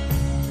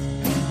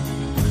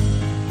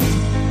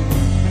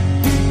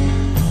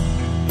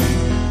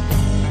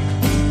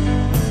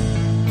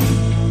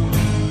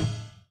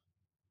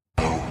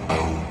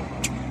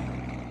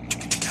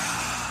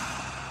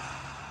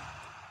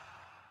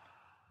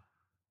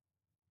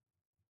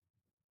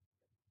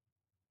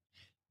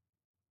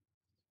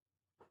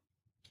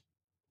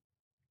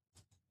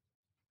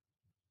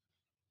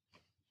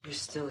 You're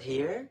still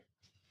here?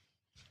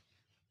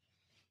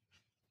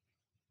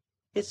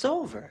 It's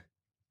over.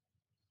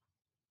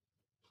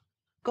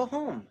 Go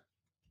home.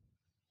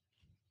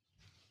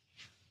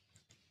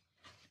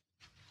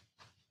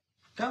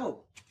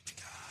 Go.